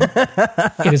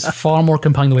 It is far more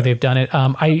compelling the way they've done it.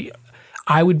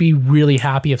 I would be really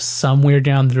happy if somewhere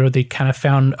down the road they kind of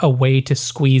found a way to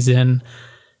squeeze in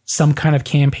some kind of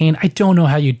campaign. I don't know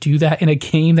how you do that in a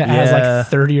game that has like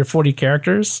 30 or 40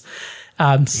 characters.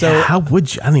 So how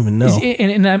would you? I don't even know.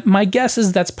 And my guess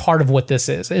is that's part of what this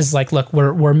is like, look,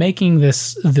 we're making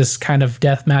this kind of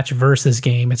deathmatch versus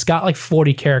game. It's got like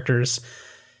 40 characters.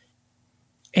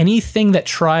 Anything that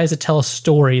tries to tell a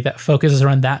story that focuses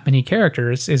around that many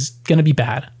characters is going to be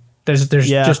bad. There's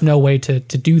just no way to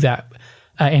do that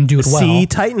and do it well. See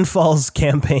Titanfall's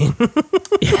campaign.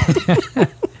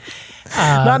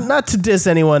 Not to diss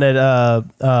anyone at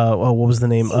what was the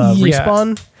name?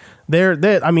 Respawn.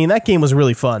 I mean, that game was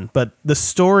really fun, but the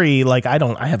story, like, I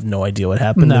have no idea what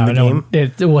happened in the game.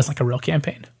 It was like a real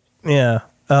campaign. Yeah.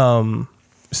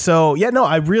 So yeah, no,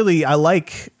 I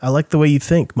like the way you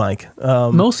think, Mike.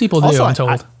 Most people do, also, I'm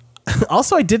told.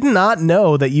 I did not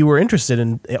know that you were interested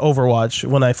in Overwatch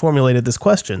when I formulated this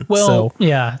question. Well,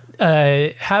 yeah,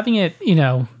 having it,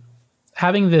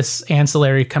 having this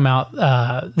ancillary come out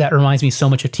that reminds me so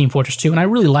much of Team Fortress 2, and I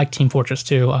really like Team Fortress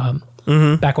 2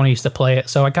 back when I used to play it,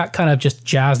 so I got kind of just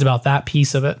jazzed about that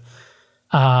piece of it.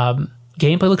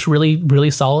 Gameplay looks really, really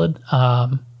solid,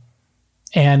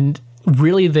 and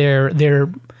really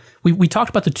we talked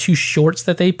about the 2 shorts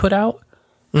that they put out,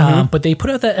 but they put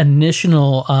out that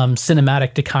initial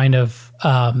cinematic to kind of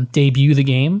debut the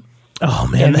game. Oh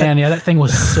man, that thing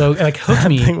was so like hooked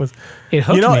me. It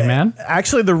hooked me, man.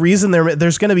 Actually, the reason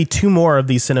there's going to be 2 more of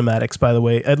these cinematics, by the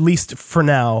way, at least for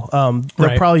now.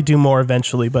 They'll probably do more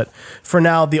eventually, but for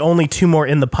now, the only 2 more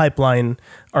in the pipeline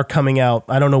are coming out.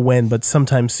 I don't know when, but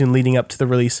sometime soon, leading up to the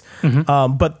release.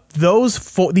 But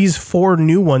these 4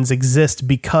 new ones exist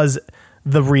because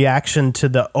the reaction to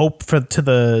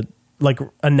the like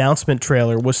announcement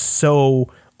trailer was so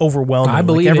overwhelming. I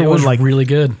believe everyone was really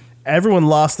good. Everyone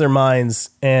lost their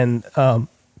minds, and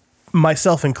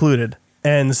myself included.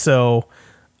 And so,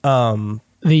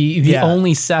 the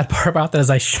only sad part about that is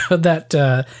I showed that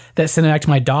cinematic to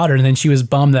my daughter, and then she was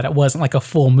bummed that it wasn't like a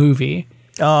full movie.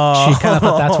 Oh, she kind of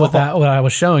thought that's what I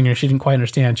was showing her. She didn't quite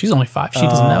understand. She's only 5; she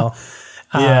doesn't know.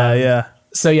 Yeah.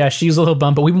 So yeah, she's a little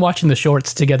bummed, but we've been watching the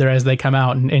shorts together as they come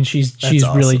out, and she's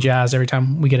awesome. Really jazzed every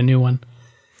time we get a new one.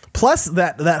 Plus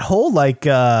that whole like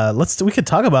we could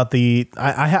talk about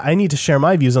I need to share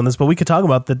my views on this, but we could talk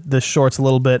about the shorts a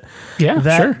little bit. Yeah,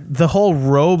 sure. The whole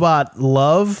robot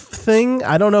love thing.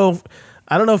 I don't know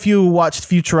if you watched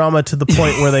Futurama to the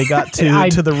point where they got to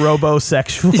the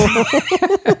robosexual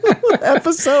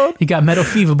episode. You got Metal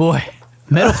Fever, boy.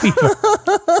 Metal Fever.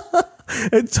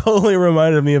 It totally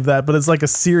reminded me of that, but it's like a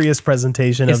serious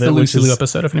presentation of it. It's the Lucy Liu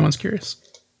episode, if anyone's curious.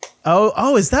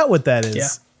 Oh, is that what that is? Yeah.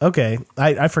 Okay,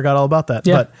 I forgot all about that.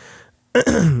 Yeah.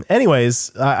 But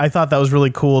anyways, I thought that was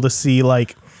really cool to see,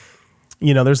 like,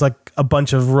 there's like a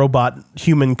bunch of robot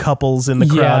human couples in the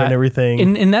crowd and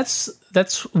everything. And that's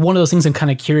one of those things I'm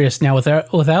kind of curious now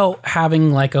without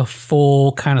having like a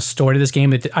full kind of story to this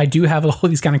game. I do have all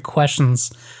these kind of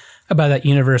questions about that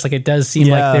universe. Like it does seem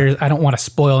like I don't want to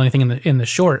spoil anything in the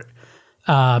short.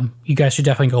 you guys should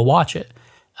definitely go watch it.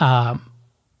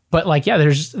 But like, yeah,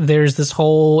 there's this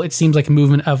whole, it seems like a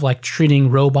movement of like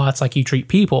treating robots like you treat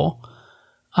people,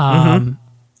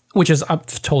 which is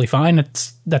totally fine.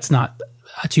 That's not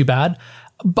too bad.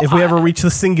 But if we ever reach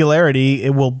the singularity,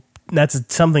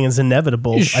 that's something that's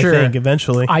inevitable. Sure. I think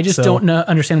eventually. I just don't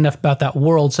understand enough about that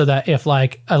world so that if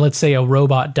like, let's say a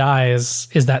robot dies,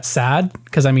 is that sad?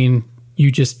 Because I mean, you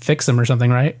just fix them or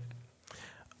something, right?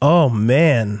 Oh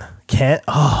man.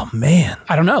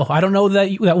 I don't know. I don't know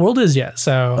that world is yet.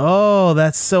 So. Oh,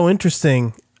 that's so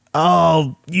interesting.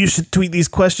 Oh, you should tweet these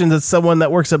questions at someone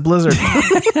that works at Blizzard.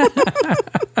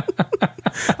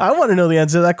 I want to know the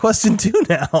answer to that question too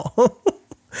now.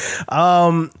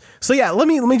 So yeah, let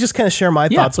me just kind of share my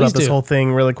thoughts about this whole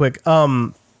thing really quick.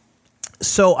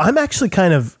 So I'm actually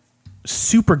kind of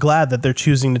super glad that they're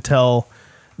choosing to tell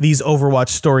these Overwatch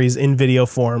stories in video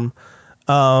form.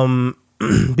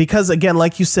 Because again,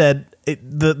 like you said,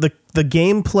 the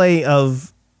gameplay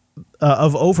of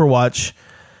Overwatch,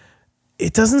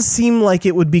 it doesn't seem like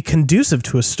it would be conducive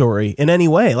to a story in any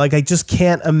way. Like I just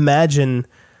can't imagine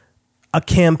a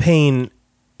campaign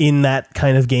in that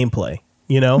kind of gameplay,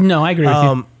 you know? No, I agree with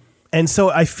you. And so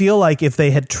I feel like if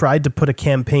they had tried to put a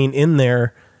campaign in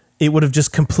there, it would have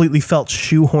just completely felt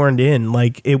shoehorned in.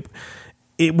 Like it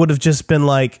would have just been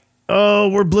like, oh,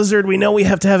 we're Blizzard. We know we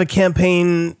have to have a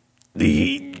campaign.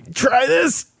 Try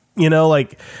this, you know,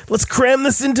 like let's cram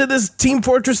this into this Team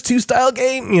Fortress 2 style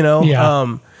game, you know?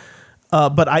 Yeah.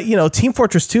 But Team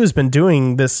Fortress 2 has been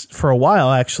doing this for a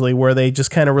while actually, where they just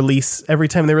kind of release, every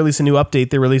time they release a new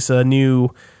update, they release a new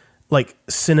like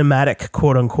cinematic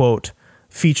quote unquote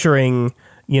featuring,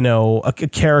 you know, a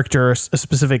character, a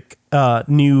specific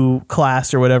new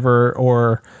class or whatever,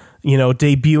 or, you know,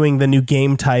 debuting the new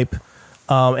game type.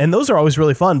 And those are always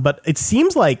really fun, but it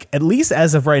seems like, at least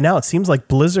as of right now, it seems like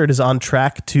Blizzard is on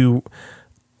track to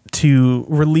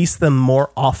release them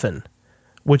more often,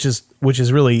 which is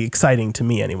really exciting to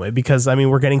me anyway, because I mean,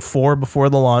 we're getting 4 before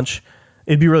the launch.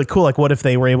 It'd be really cool. Like what if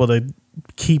they were able to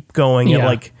keep going at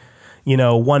like, you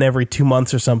know, 1 every 2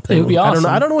 months or something. It would be awesome.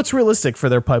 I don't know what's realistic for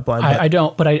their pipeline. I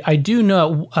don't, but I do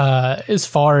know as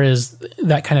far as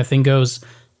that kind of thing goes,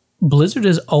 Blizzard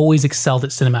has always excelled at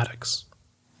cinematics.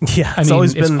 Yeah, it's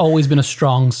always been a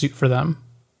strong suit for them.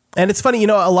 And it's funny, you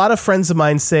know, a lot of friends of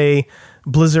mine say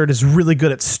Blizzard is really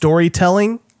good at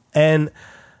storytelling, and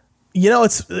you know,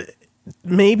 it's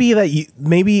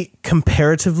maybe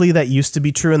comparatively that used to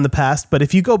be true in the past, but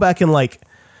if you go back and like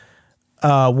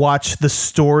watch the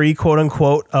story, quote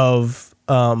unquote, of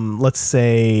let's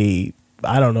say,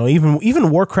 I don't know,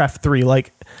 even Warcraft 3,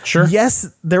 like sure,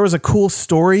 yes, there was a cool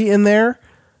story in there,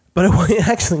 but it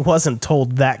actually wasn't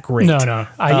told that great. No,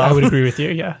 I would agree with you.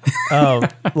 Yeah.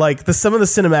 Like some of the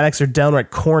cinematics are downright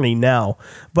corny now,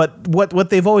 but what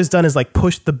they've always done is like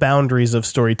push the boundaries of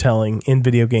storytelling in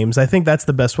video games. I think that's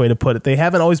the best way to put it. They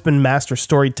haven't always been master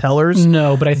storytellers.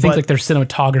 No, but I think like their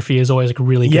cinematography is always like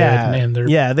really good. And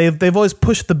they've always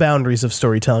pushed the boundaries of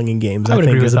storytelling in games. I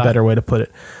think is a better way to put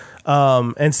it.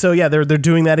 And so yeah, they're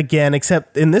doing that again,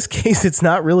 except in this case, it's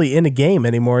not really in a game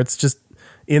anymore. It's just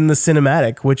in the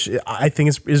cinematic, which I think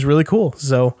is really cool.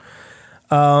 So,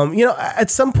 you know, at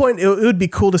some point it would be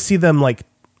cool to see them like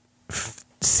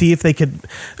see if they could.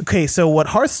 Okay, so what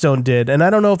Hearthstone did, and I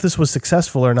don't know if this was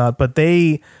successful or not, but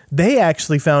they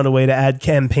actually found a way to add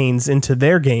campaigns into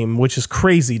their game, which is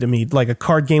crazy to me. Like a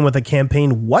card game with a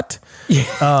campaign, what?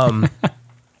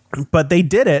 But they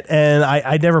did it, and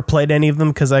I never played any of them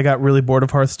because I got really bored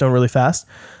of Hearthstone really fast.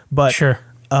 But sure,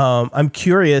 I'm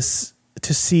curious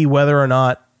to see whether or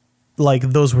not like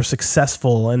those were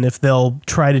successful and if they'll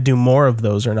try to do more of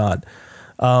those or not.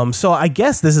 So I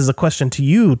guess this is a question to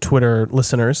you, Twitter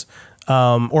listeners,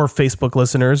 or Facebook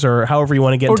listeners, or however you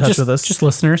want to get in touch with us. Just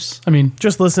listeners. I mean,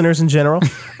 just listeners in general.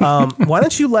 Why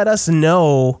don't you let us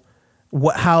know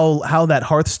how that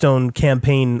Hearthstone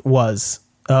campaign was,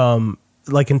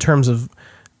 like in terms of,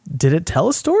 did it tell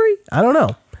a story? I don't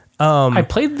know. I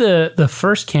played the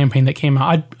first campaign that came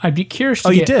out. I'd be curious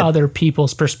to get other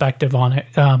people's perspective on it.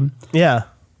 Yeah.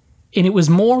 And it was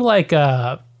more like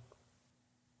I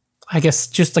guess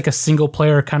just like a single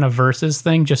player kind of versus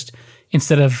thing, just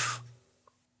instead of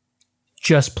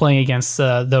just playing against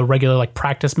the regular like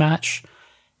practice match.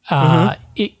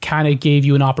 It kind of gave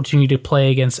you an opportunity to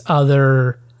play against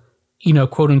other, you know,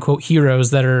 quote unquote heroes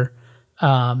that are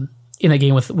in a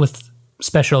game with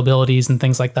special abilities and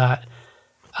things like that.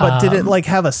 But did it like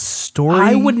have a story?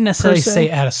 I wouldn't necessarily say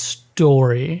it had a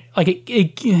story. Like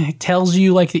it tells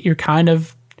you like that you're kind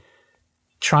of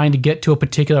trying to get to a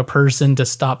particular person to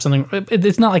stop something.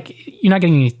 It's not like you're not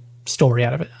getting any story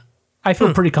out of it. I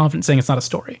feel pretty confident saying it's not a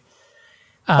story.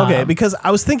 Okay, because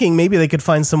I was thinking maybe they could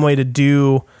find some way to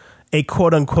do a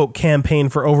quote unquote campaign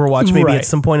for Overwatch, maybe Right. at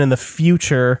some point in the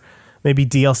future, maybe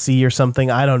DLC or something,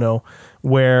 I don't know,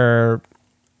 where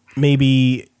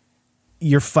maybe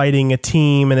you're fighting a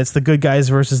team and it's the good guys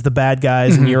versus the bad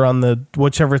guys and you're on the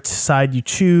whichever side you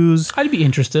choose. I'd be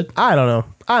interested. I don't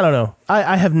know.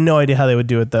 I have no idea how they would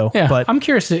do it though. Yeah, But I'm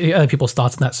curious to other people's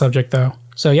thoughts on that subject, though.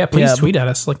 So yeah, please Yeah, tweet at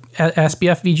us, like at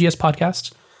SBF VGS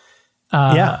Podcast.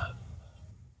 yeah.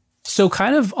 So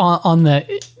kind of on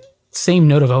the same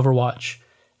note of Overwatch,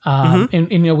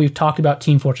 and you know, we've talked about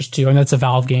Team Fortress 2, and that's a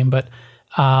Valve game, but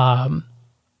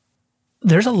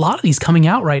there's a lot of these coming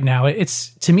out right now.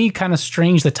 It's, to me, kind of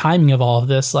strange, the timing of all of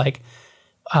this. Like,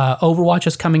 Overwatch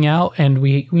is coming out, and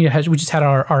we just had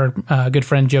our good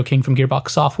friend Joe King from Gearbox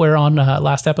Software on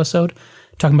last episode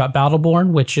talking about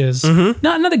Battleborn, which is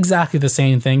not exactly the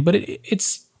same thing, but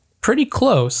it's pretty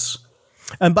close.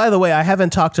 And by the way, I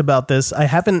haven't talked about this. I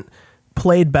haven't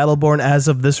played Battleborn as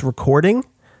of this recording,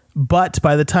 but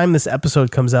by the time this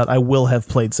episode comes out, I will have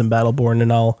played some Battleborn,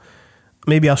 and I'll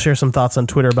share some thoughts on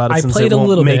Twitter about it I since played it won't a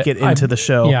little make bit. it into the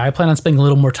show. Yeah, I plan on spending a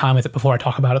little more time with it before I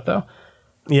talk about it, though.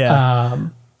 Yeah.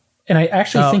 And I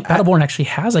actually think Battleborn actually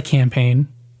has a campaign.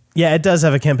 Yeah, it does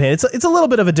have a campaign. It's a little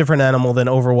bit of a different animal than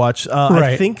Overwatch.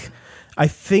 Right. I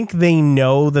think they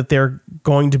know that they're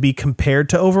going to be compared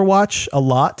to Overwatch a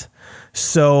lot.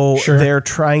 So Sure. they're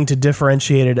trying to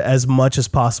differentiate it as much as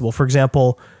possible. For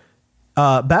example,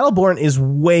 Battleborn is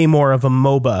way more of a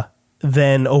MOBA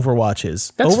than Overwatch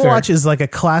is. That's Overwatch fair. is like a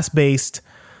class-based,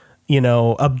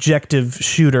 objective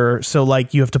shooter. So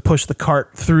like you have to push the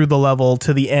cart through the level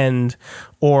to the end,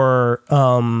 or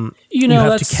you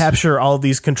have to capture all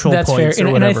these control That's points fair.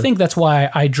 or And I whatever. think that's why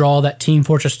I draw that Team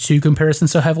Fortress 2 comparison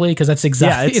so heavily, because that's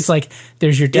exactly, Yeah, it's like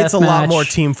there's your deathmatch. it's a lot more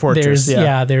Team Fortress,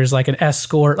 There's like an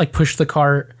escort, like push the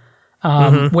cart.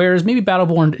 Whereas maybe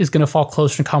Battleborn is going to fall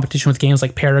closer in competition with games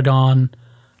like Paragon.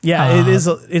 Yeah, it is.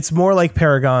 It's more like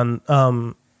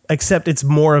Paragon, except it's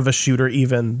more of a shooter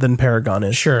even than Paragon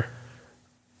is. Sure.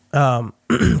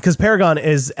 Because Paragon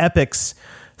is Epic's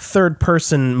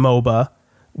third-person MOBA,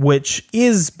 which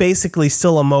is basically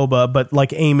still a MOBA, but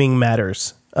like aiming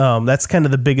matters. That's kind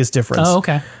of the biggest difference. Oh,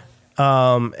 okay.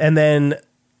 And then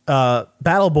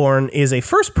Battleborn is a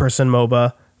first-person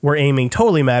MOBA where aiming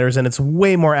totally matters, and it's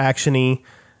way more actiony.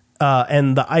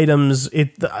 And the items,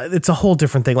 it's a whole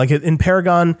different thing. Like in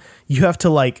Paragon, you have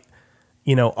to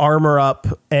armor up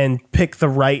and pick the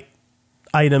right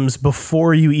items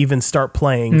before you even start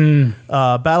playing.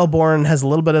 Battleborn has a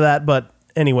little bit of that, but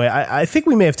anyway, I think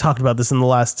we may have talked about this in the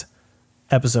last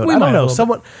episode. We I might don't have know. a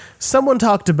little Someone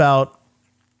talked about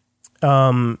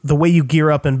the way you gear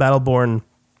up in Battleborn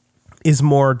is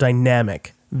more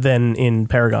dynamic than in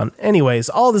Paragon. Anyways,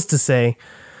 all this to say,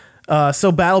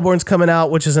 so Battleborn's coming out,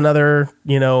 which is another,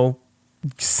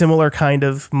 similar kind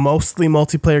of mostly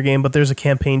multiplayer game, but there's a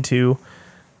campaign too.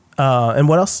 And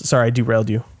what else? Sorry, I derailed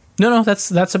you. No, that's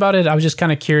about it. I was just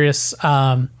kind of curious.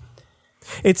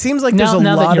 It seems like there's Now a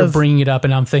that lot you're of bringing it up,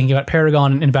 and I'm thinking about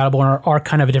Paragon and Battleborn are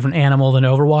kind of a different animal than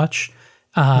Overwatch.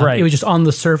 Right. It was just on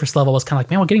the surface level. I was kind of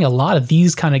like, man, we're getting a lot of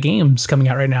these kind of games coming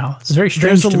out right now. It's very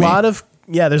strange. there's to a me. lot of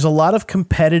there's a lot of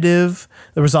competitive.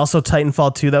 There was also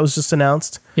Titanfall 2 that was just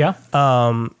announced. Yeah.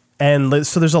 And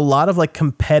so there's a lot of like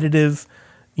competitive,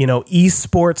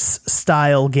 esports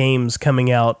style games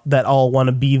coming out that all want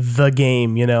to be the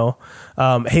game,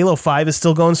 Halo 5 is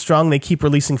still going strong. They keep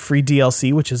releasing free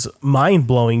DLC, which is mind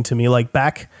blowing to me. Like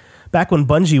back when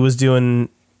Bungie was doing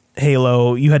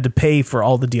Halo, you had to pay for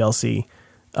all the DLC.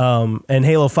 And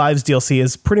Halo 5's DLC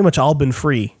has pretty much all been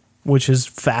free, which is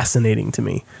fascinating to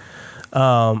me.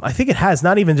 I think it has,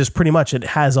 not even just pretty much, it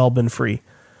has all been free.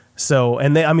 So,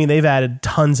 and they've added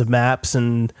tons of maps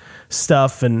and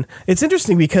stuff. And it's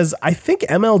interesting because I think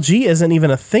MLG isn't even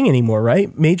a thing anymore,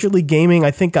 right? Major League Gaming,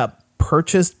 I think, got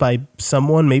purchased by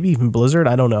someone, maybe even Blizzard.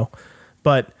 I don't know.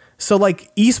 But so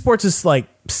like esports is like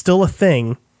still a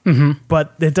thing,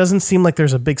 but it doesn't seem like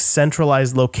there's a big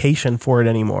centralized location for it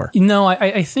anymore. No,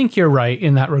 I think you're right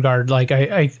in that regard. Like,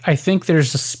 I think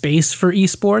there's a space for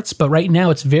esports, but right now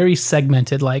it's very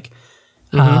segmented. Like,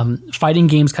 fighting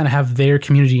games kind of have their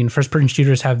community, and first-person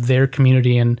shooters have their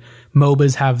community, and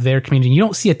MOBAs have their community. You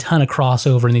don't see a ton of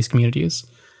crossover in these communities.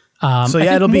 So I yeah,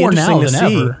 think it'll be more interesting now to than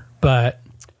see. ever, but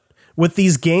With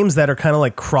these games that are kind of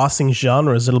like crossing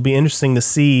genres, it'll be interesting to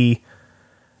see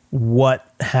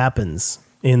what happens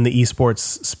in the esports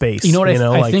space. you know what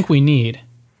I think we need,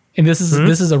 and this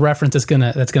is a reference that's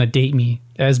gonna date me,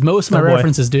 as most of my Oh, boy.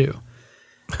 references do.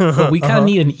 But we kind of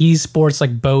need an esports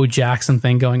like Bo Jackson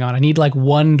thing going on. I need like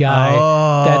one guy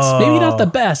that's maybe not the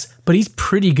best, but he's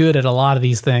pretty good at a lot of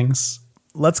these things.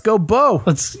 Let's go, Bo.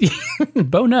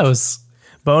 Bo knows.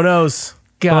 Bo knows.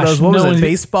 Gosh, Bo knows. What was no, it?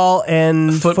 Baseball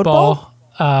and football?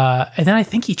 And then I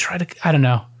think he tried I don't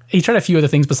know. He tried a few other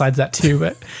things besides that too,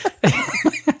 but.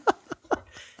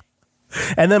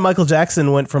 And then Michael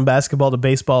Jackson went from basketball to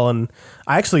baseball, and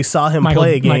I actually saw him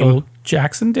play a game. Michael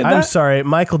Jackson did that? I'm sorry,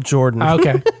 Michael Jordan.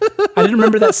 Okay. I didn't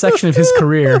remember that section of his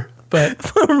career, but.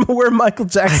 Where Michael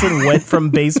Jackson went from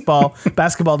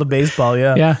basketball to baseball,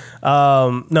 yeah. Yeah.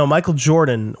 No, Michael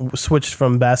Jordan switched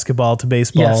from basketball to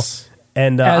baseball. Yes.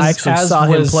 And I actually saw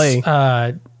him play.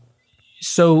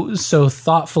 So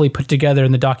thoughtfully put together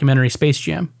in the documentary Space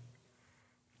Jam.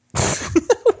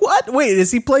 What? Wait,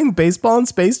 is he playing baseball in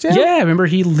Space Jam? Yeah, remember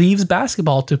he leaves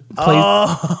basketball to play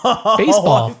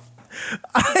baseball.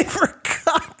 I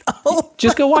forgot.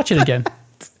 Just go watch it again.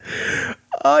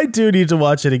 I do need to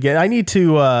watch it again. I need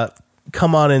to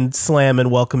come on and slam and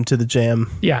welcome to the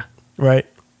jam. Yeah. Right?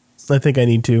 I think I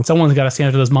need to. Someone's got to stand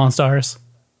up to those monsters.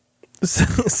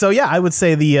 So yeah, I would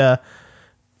say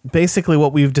basically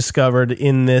what we've discovered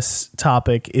in this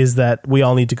topic is that we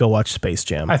all need to go watch Space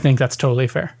Jam. I think that's totally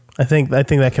fair. I think that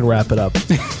can wrap it up.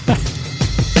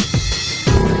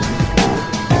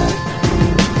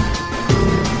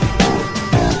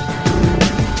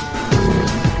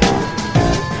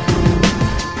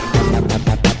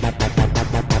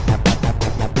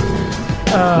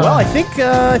 Well, I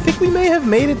think we may have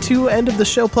made it to end of the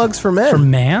show plugs for men. For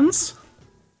mans?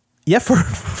 Yeah, for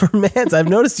mans. I've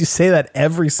noticed you say that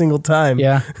every single time.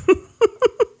 Yeah.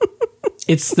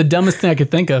 It's the dumbest thing I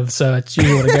could think of, so it's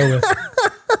usually what I go with.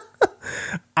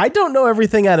 I don't know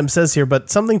everything Adam says here, but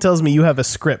something tells me you have a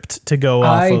script to go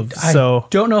off of. So I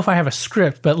don't know if I have a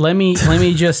script, but let me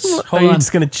just hold Are you on.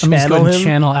 just gonna Let me just go channel and him?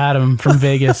 channel Adam from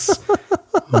Vegas.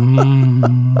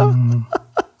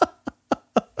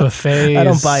 Buffets. I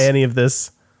don't buy any of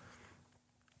this.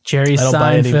 Jerry I don't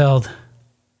buy any. Seinfeld.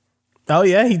 Oh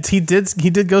yeah, he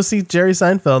did go see Jerry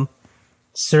Seinfeld.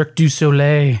 Cirque du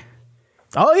Soleil.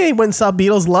 Oh yeah, he went and saw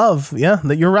Beatles Love. Yeah,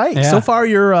 you're right. Yeah. So far,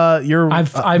 you're I'm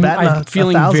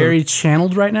feeling 1,000. very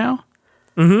channeled right now,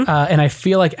 and I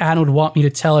feel like Adam would want me to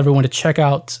tell everyone to check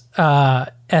out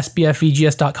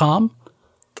sbfvgs.com.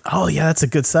 Oh yeah, that's a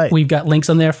good site. We've got links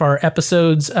on there for our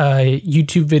episodes,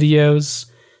 YouTube videos.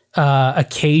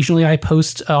 Occasionally, I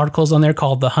post articles on there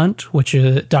called The Hunt, which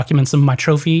documents some of my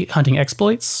trophy hunting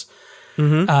exploits.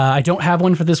 I don't have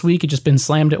one for this week. It's just been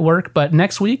slammed at work. But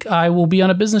next week, I will be on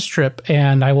a business trip,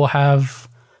 and I will have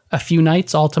a few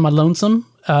nights all to my lonesome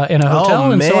in a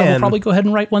hotel. And so I will probably go ahead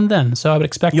and write one then. So I would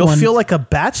expect You'll feel like a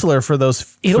bachelor for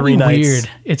those It'll 3 be nights. weird.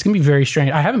 It's going to be very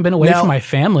strange. I haven't been away from my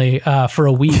family for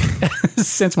a week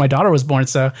since my daughter was born.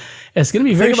 So it's going to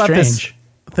be very strange.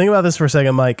 Think about this for a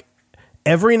second, Mike.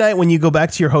 Every night when you go back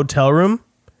to your hotel room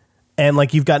and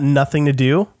like you've got nothing to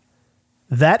do,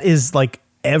 that is like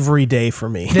every day for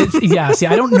me. Yeah, see,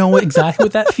 I don't know exactly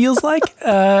what that feels like.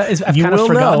 I've kind of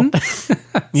forgotten.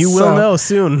 You will know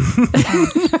soon.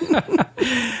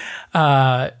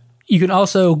 You can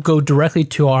also go directly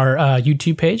to our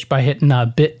YouTube page by hitting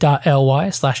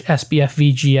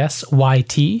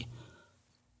bit.ly/SBFVGSYT.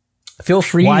 Feel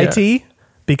free YT,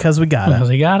 because we gotta. Because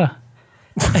we gotta.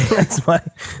 That's I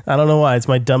don't know why. It's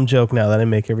my dumb joke now that I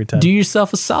make every time. Do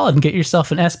yourself a solid and get yourself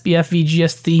an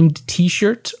SBFVGS themed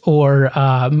t-shirt or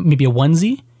maybe a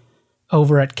onesie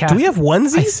over at Cafe. Do we have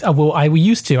onesies? We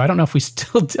used to. I don't know if we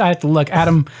still do. I have to look.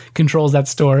 Adam controls that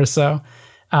store, so...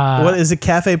 what is it?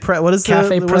 Cafe Press? What is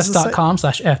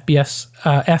cafepress.com/FBS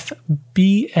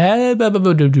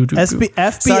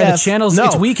FBF. Sorry, the channel's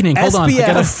it's weakening. Hold on, I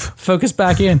gotta focus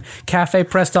back in.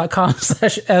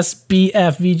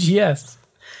 cafepress.com/SBFVGS.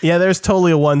 Yeah, there's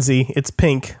totally a onesie. It's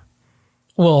pink.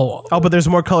 Well, but there's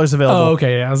more colors available. Oh,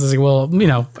 okay. Yeah, I was just like, well,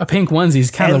 a pink onesie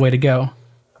is kind of the way to go.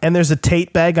 And there's a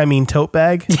tote bag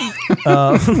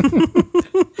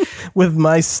with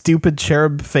my stupid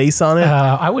cherub face on it.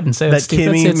 I wouldn't say that's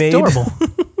stupid. Kimmy it's made. Adorable.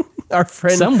 Our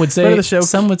friend. Some would say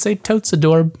totes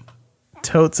adorb.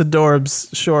 Totes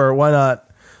adorbs. Sure, why not?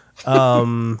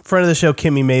 Friend of the show,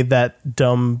 Kimmy, made that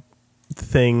dumb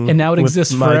thing, and now it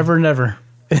exists forever and ever.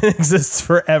 It exists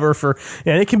forever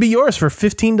and it can be yours for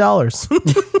 $15.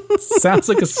 Sounds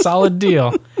like a solid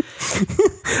deal.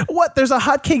 What? There's a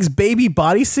Hotcakes baby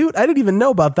bodysuit? I didn't even know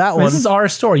about that one. This is our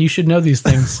store. You should know these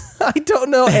things. I don't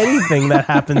know anything that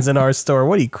happens in our store.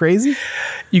 What are you, crazy?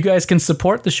 You guys can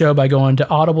support the show by going to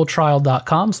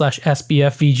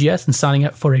audibletrial.com/SBFVGS and signing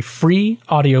up for a free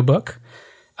audiobook.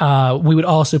 We would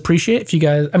also appreciate if you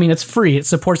guys, it's free. It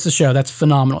supports the show. That's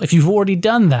phenomenal. If you've already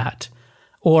done that,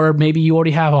 or maybe you already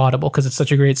have Audible because it's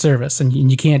such a great service and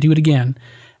you can't do it again,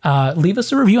 leave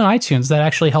us a review on iTunes. That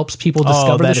actually helps people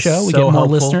discover the show. We get more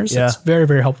listeners. Yeah. It's very,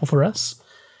 very helpful for us.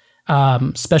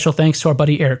 Special thanks to our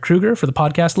buddy Eric Kruger for the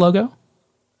podcast logo.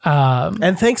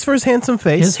 And thanks for his handsome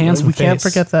face. His handsome We can't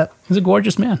face. forget that. He's a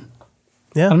gorgeous man.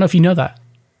 Yeah. I don't know if you know that.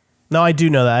 No, I do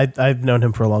know that. I've known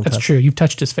him for a long That's time. true. You've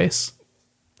touched his face.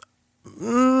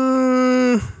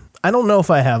 I don't know if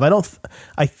I have.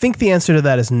 I think the answer to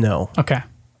that is no. Okay.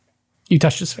 You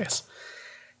touched his face.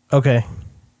 Okay.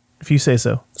 If you say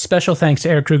so. Special thanks to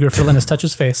Eric Kruger for letting us touch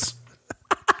his face.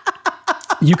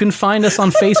 You can find us on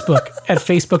Facebook at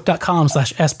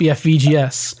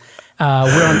facebook.com/SBFVGS.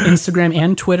 We're on Instagram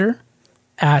and Twitter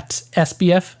at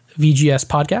SBFVGS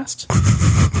Podcast.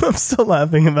 I'm still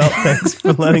laughing about thanks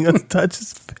for letting us touch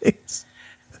his face.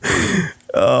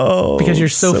 Oh, Because you're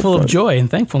so full of funny. joy and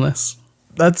thankfulness.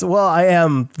 I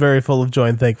am very full of joy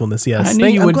and thankfulness. Yes. I knew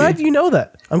you I'm would glad be. you know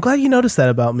that. I'm glad you noticed that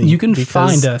about me. You can because-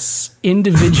 find us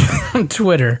individually on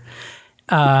Twitter.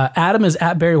 Adam is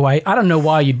at Barry White. I don't know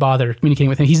why you'd bother communicating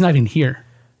with him. He's not even here.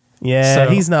 Yeah, So-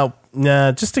 he's not.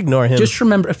 Nah, just ignore him. Just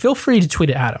remember, feel free to tweet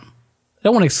at Adam. I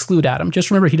don't want to exclude Adam.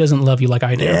 Just remember he doesn't love you like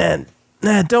I do. And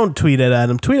don't tweet at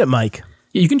Adam. Tweet at Mike.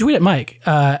 You can tweet at Mike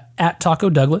at Taco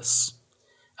Douglas,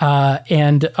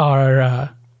 and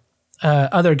our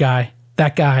other guy,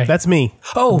 that guy. That's me.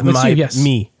 Oh, that's you, yes.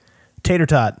 Me. Tater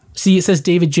Tot. See, it says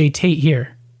David J. Tate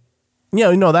here.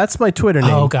 Yeah, no, that's my Twitter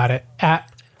name. Oh, got it. At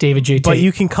David J. Tate. But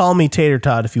you can call me Tater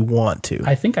Tot if you want to.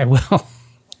 I think I will.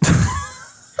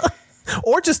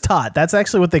 Or just Tot. That's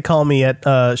actually what they call me at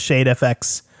Shade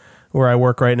FX, where I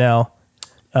work right now.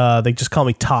 They just call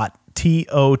me Tot.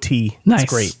 T-O-T. Nice. It's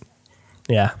great.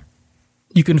 Yeah.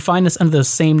 You can find us under those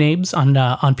same names on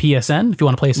PSN if you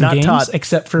want to play some Not games, Todd,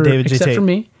 except for David J. Tate.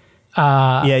 me.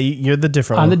 Yeah, you're the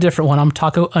different I'm one. the different one. I'm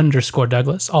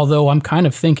Taco_Douglas. Although I'm kind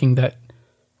of thinking that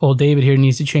old David here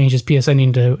needs to change his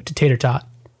PSN to Tater Tot.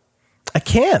 I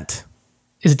can't.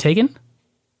 Is it taken?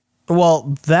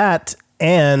 Well, that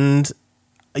and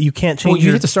you can't change Well, you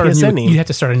your have to start PSN a new. name. You have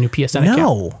to start a new PSN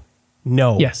account.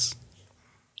 No. Yes.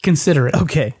 Consider it.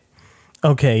 Okay.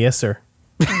 Okay, yes, sir.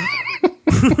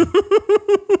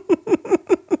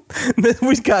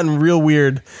 We've gotten real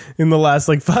weird in the last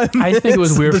 5 minutes. I think it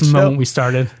was weird of from the the show. moment we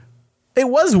started. It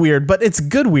was weird, but it's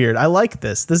good weird. I like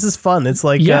this. This is fun. It's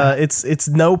like Yeah. it's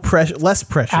no pressure, less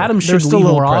pressure. Adam There's should still leave a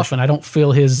little more pressure. often. I don't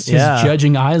feel his Yeah.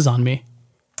 judging eyes on me.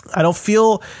 I don't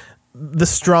feel the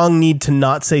strong need to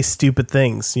not say stupid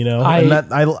things, and that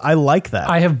I like that.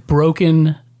 I have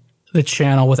broken the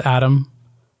channel with Adam.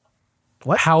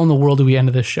 What? How in the world do we end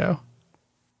this show?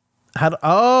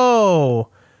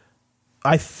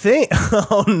 I think.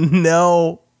 Oh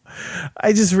no!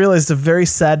 I just realized a very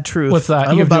sad truth. What's that?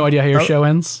 I'm You have no about- idea how your show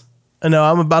ends? No,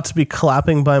 I'm about to be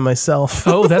clapping by myself.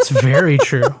 Oh, that's very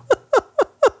true.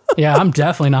 Yeah, I'm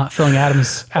definitely not filling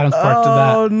Adam's part to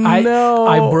that. Oh, no.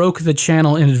 I broke the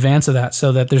channel in advance of that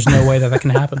so that there's no way that can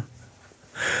happen.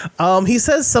 He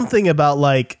says something about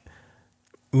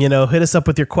hit us up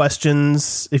with your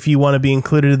questions if you want to be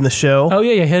included in the show. Oh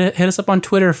yeah, hit us up on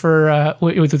Twitter for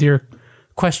with your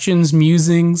questions,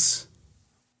 musings,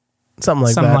 Something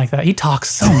like something that. like that. He talks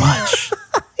so much.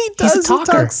 He does. He's a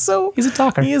talker. He talks so. He's a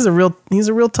talker. He is a real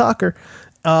talker.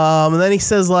 And then he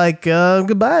says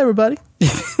goodbye, everybody.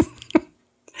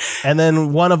 And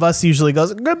then one of us usually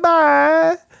goes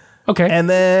goodbye. Okay. And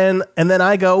then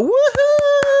I go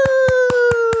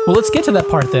woohoo. Well, let's get to that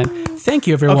part then. Thank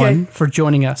you, everyone, Okay. for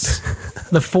joining us.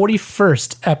 The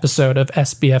 41st episode of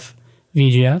SBF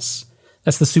VGS.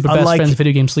 That's the Super Best Unlike- Friends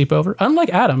Video Game Sleepover. Unlike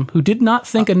Adam, who did not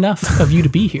think enough of you to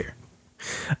be here.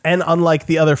 And unlike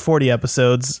the other 40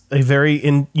 episodes, a very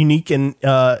unique and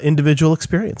individual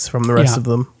experience from the rest Yeah. of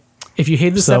them. If you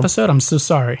hate this So- episode, I'm so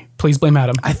sorry. Please blame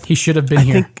Adam. He should have been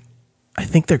here. I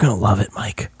think they're gonna love it,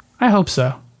 Mike. I hope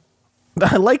so.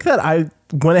 I like that I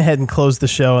went ahead and closed the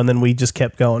show and then we just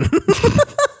kept going.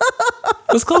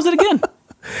 Let's close it again.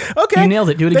 Okay. You nailed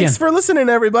it. Do it Thanks again. for listening,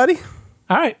 everybody.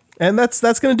 All right. And that's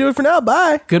going to do it for now.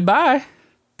 Bye. Goodbye.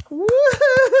 Woohoo!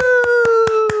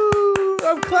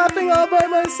 I'm clapping all by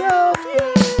myself.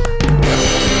 Yay!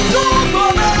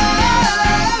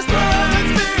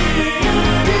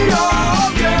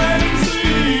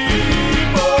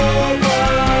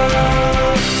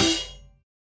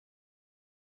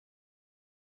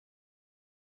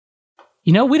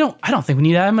 I don't think we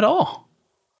need Adam at all.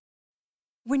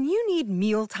 When you need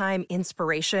mealtime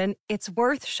inspiration, it's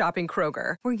worth shopping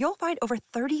Kroger, where you'll find over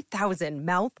 30,000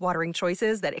 mouth-watering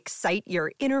choices that excite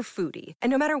your inner foodie. And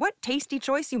no matter what tasty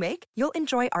choice you make, you'll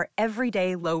enjoy our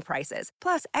everyday low prices,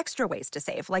 plus extra ways to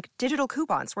save, like digital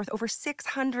coupons worth over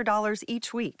 $600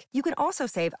 each week. You can also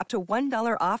save up to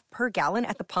 $1 off per gallon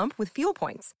at the pump with fuel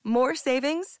points. More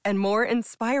savings and more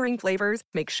inspiring flavors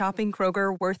make shopping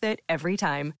Kroger worth it every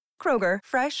time. Kroger,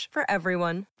 fresh for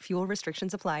everyone. Fuel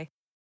restrictions apply.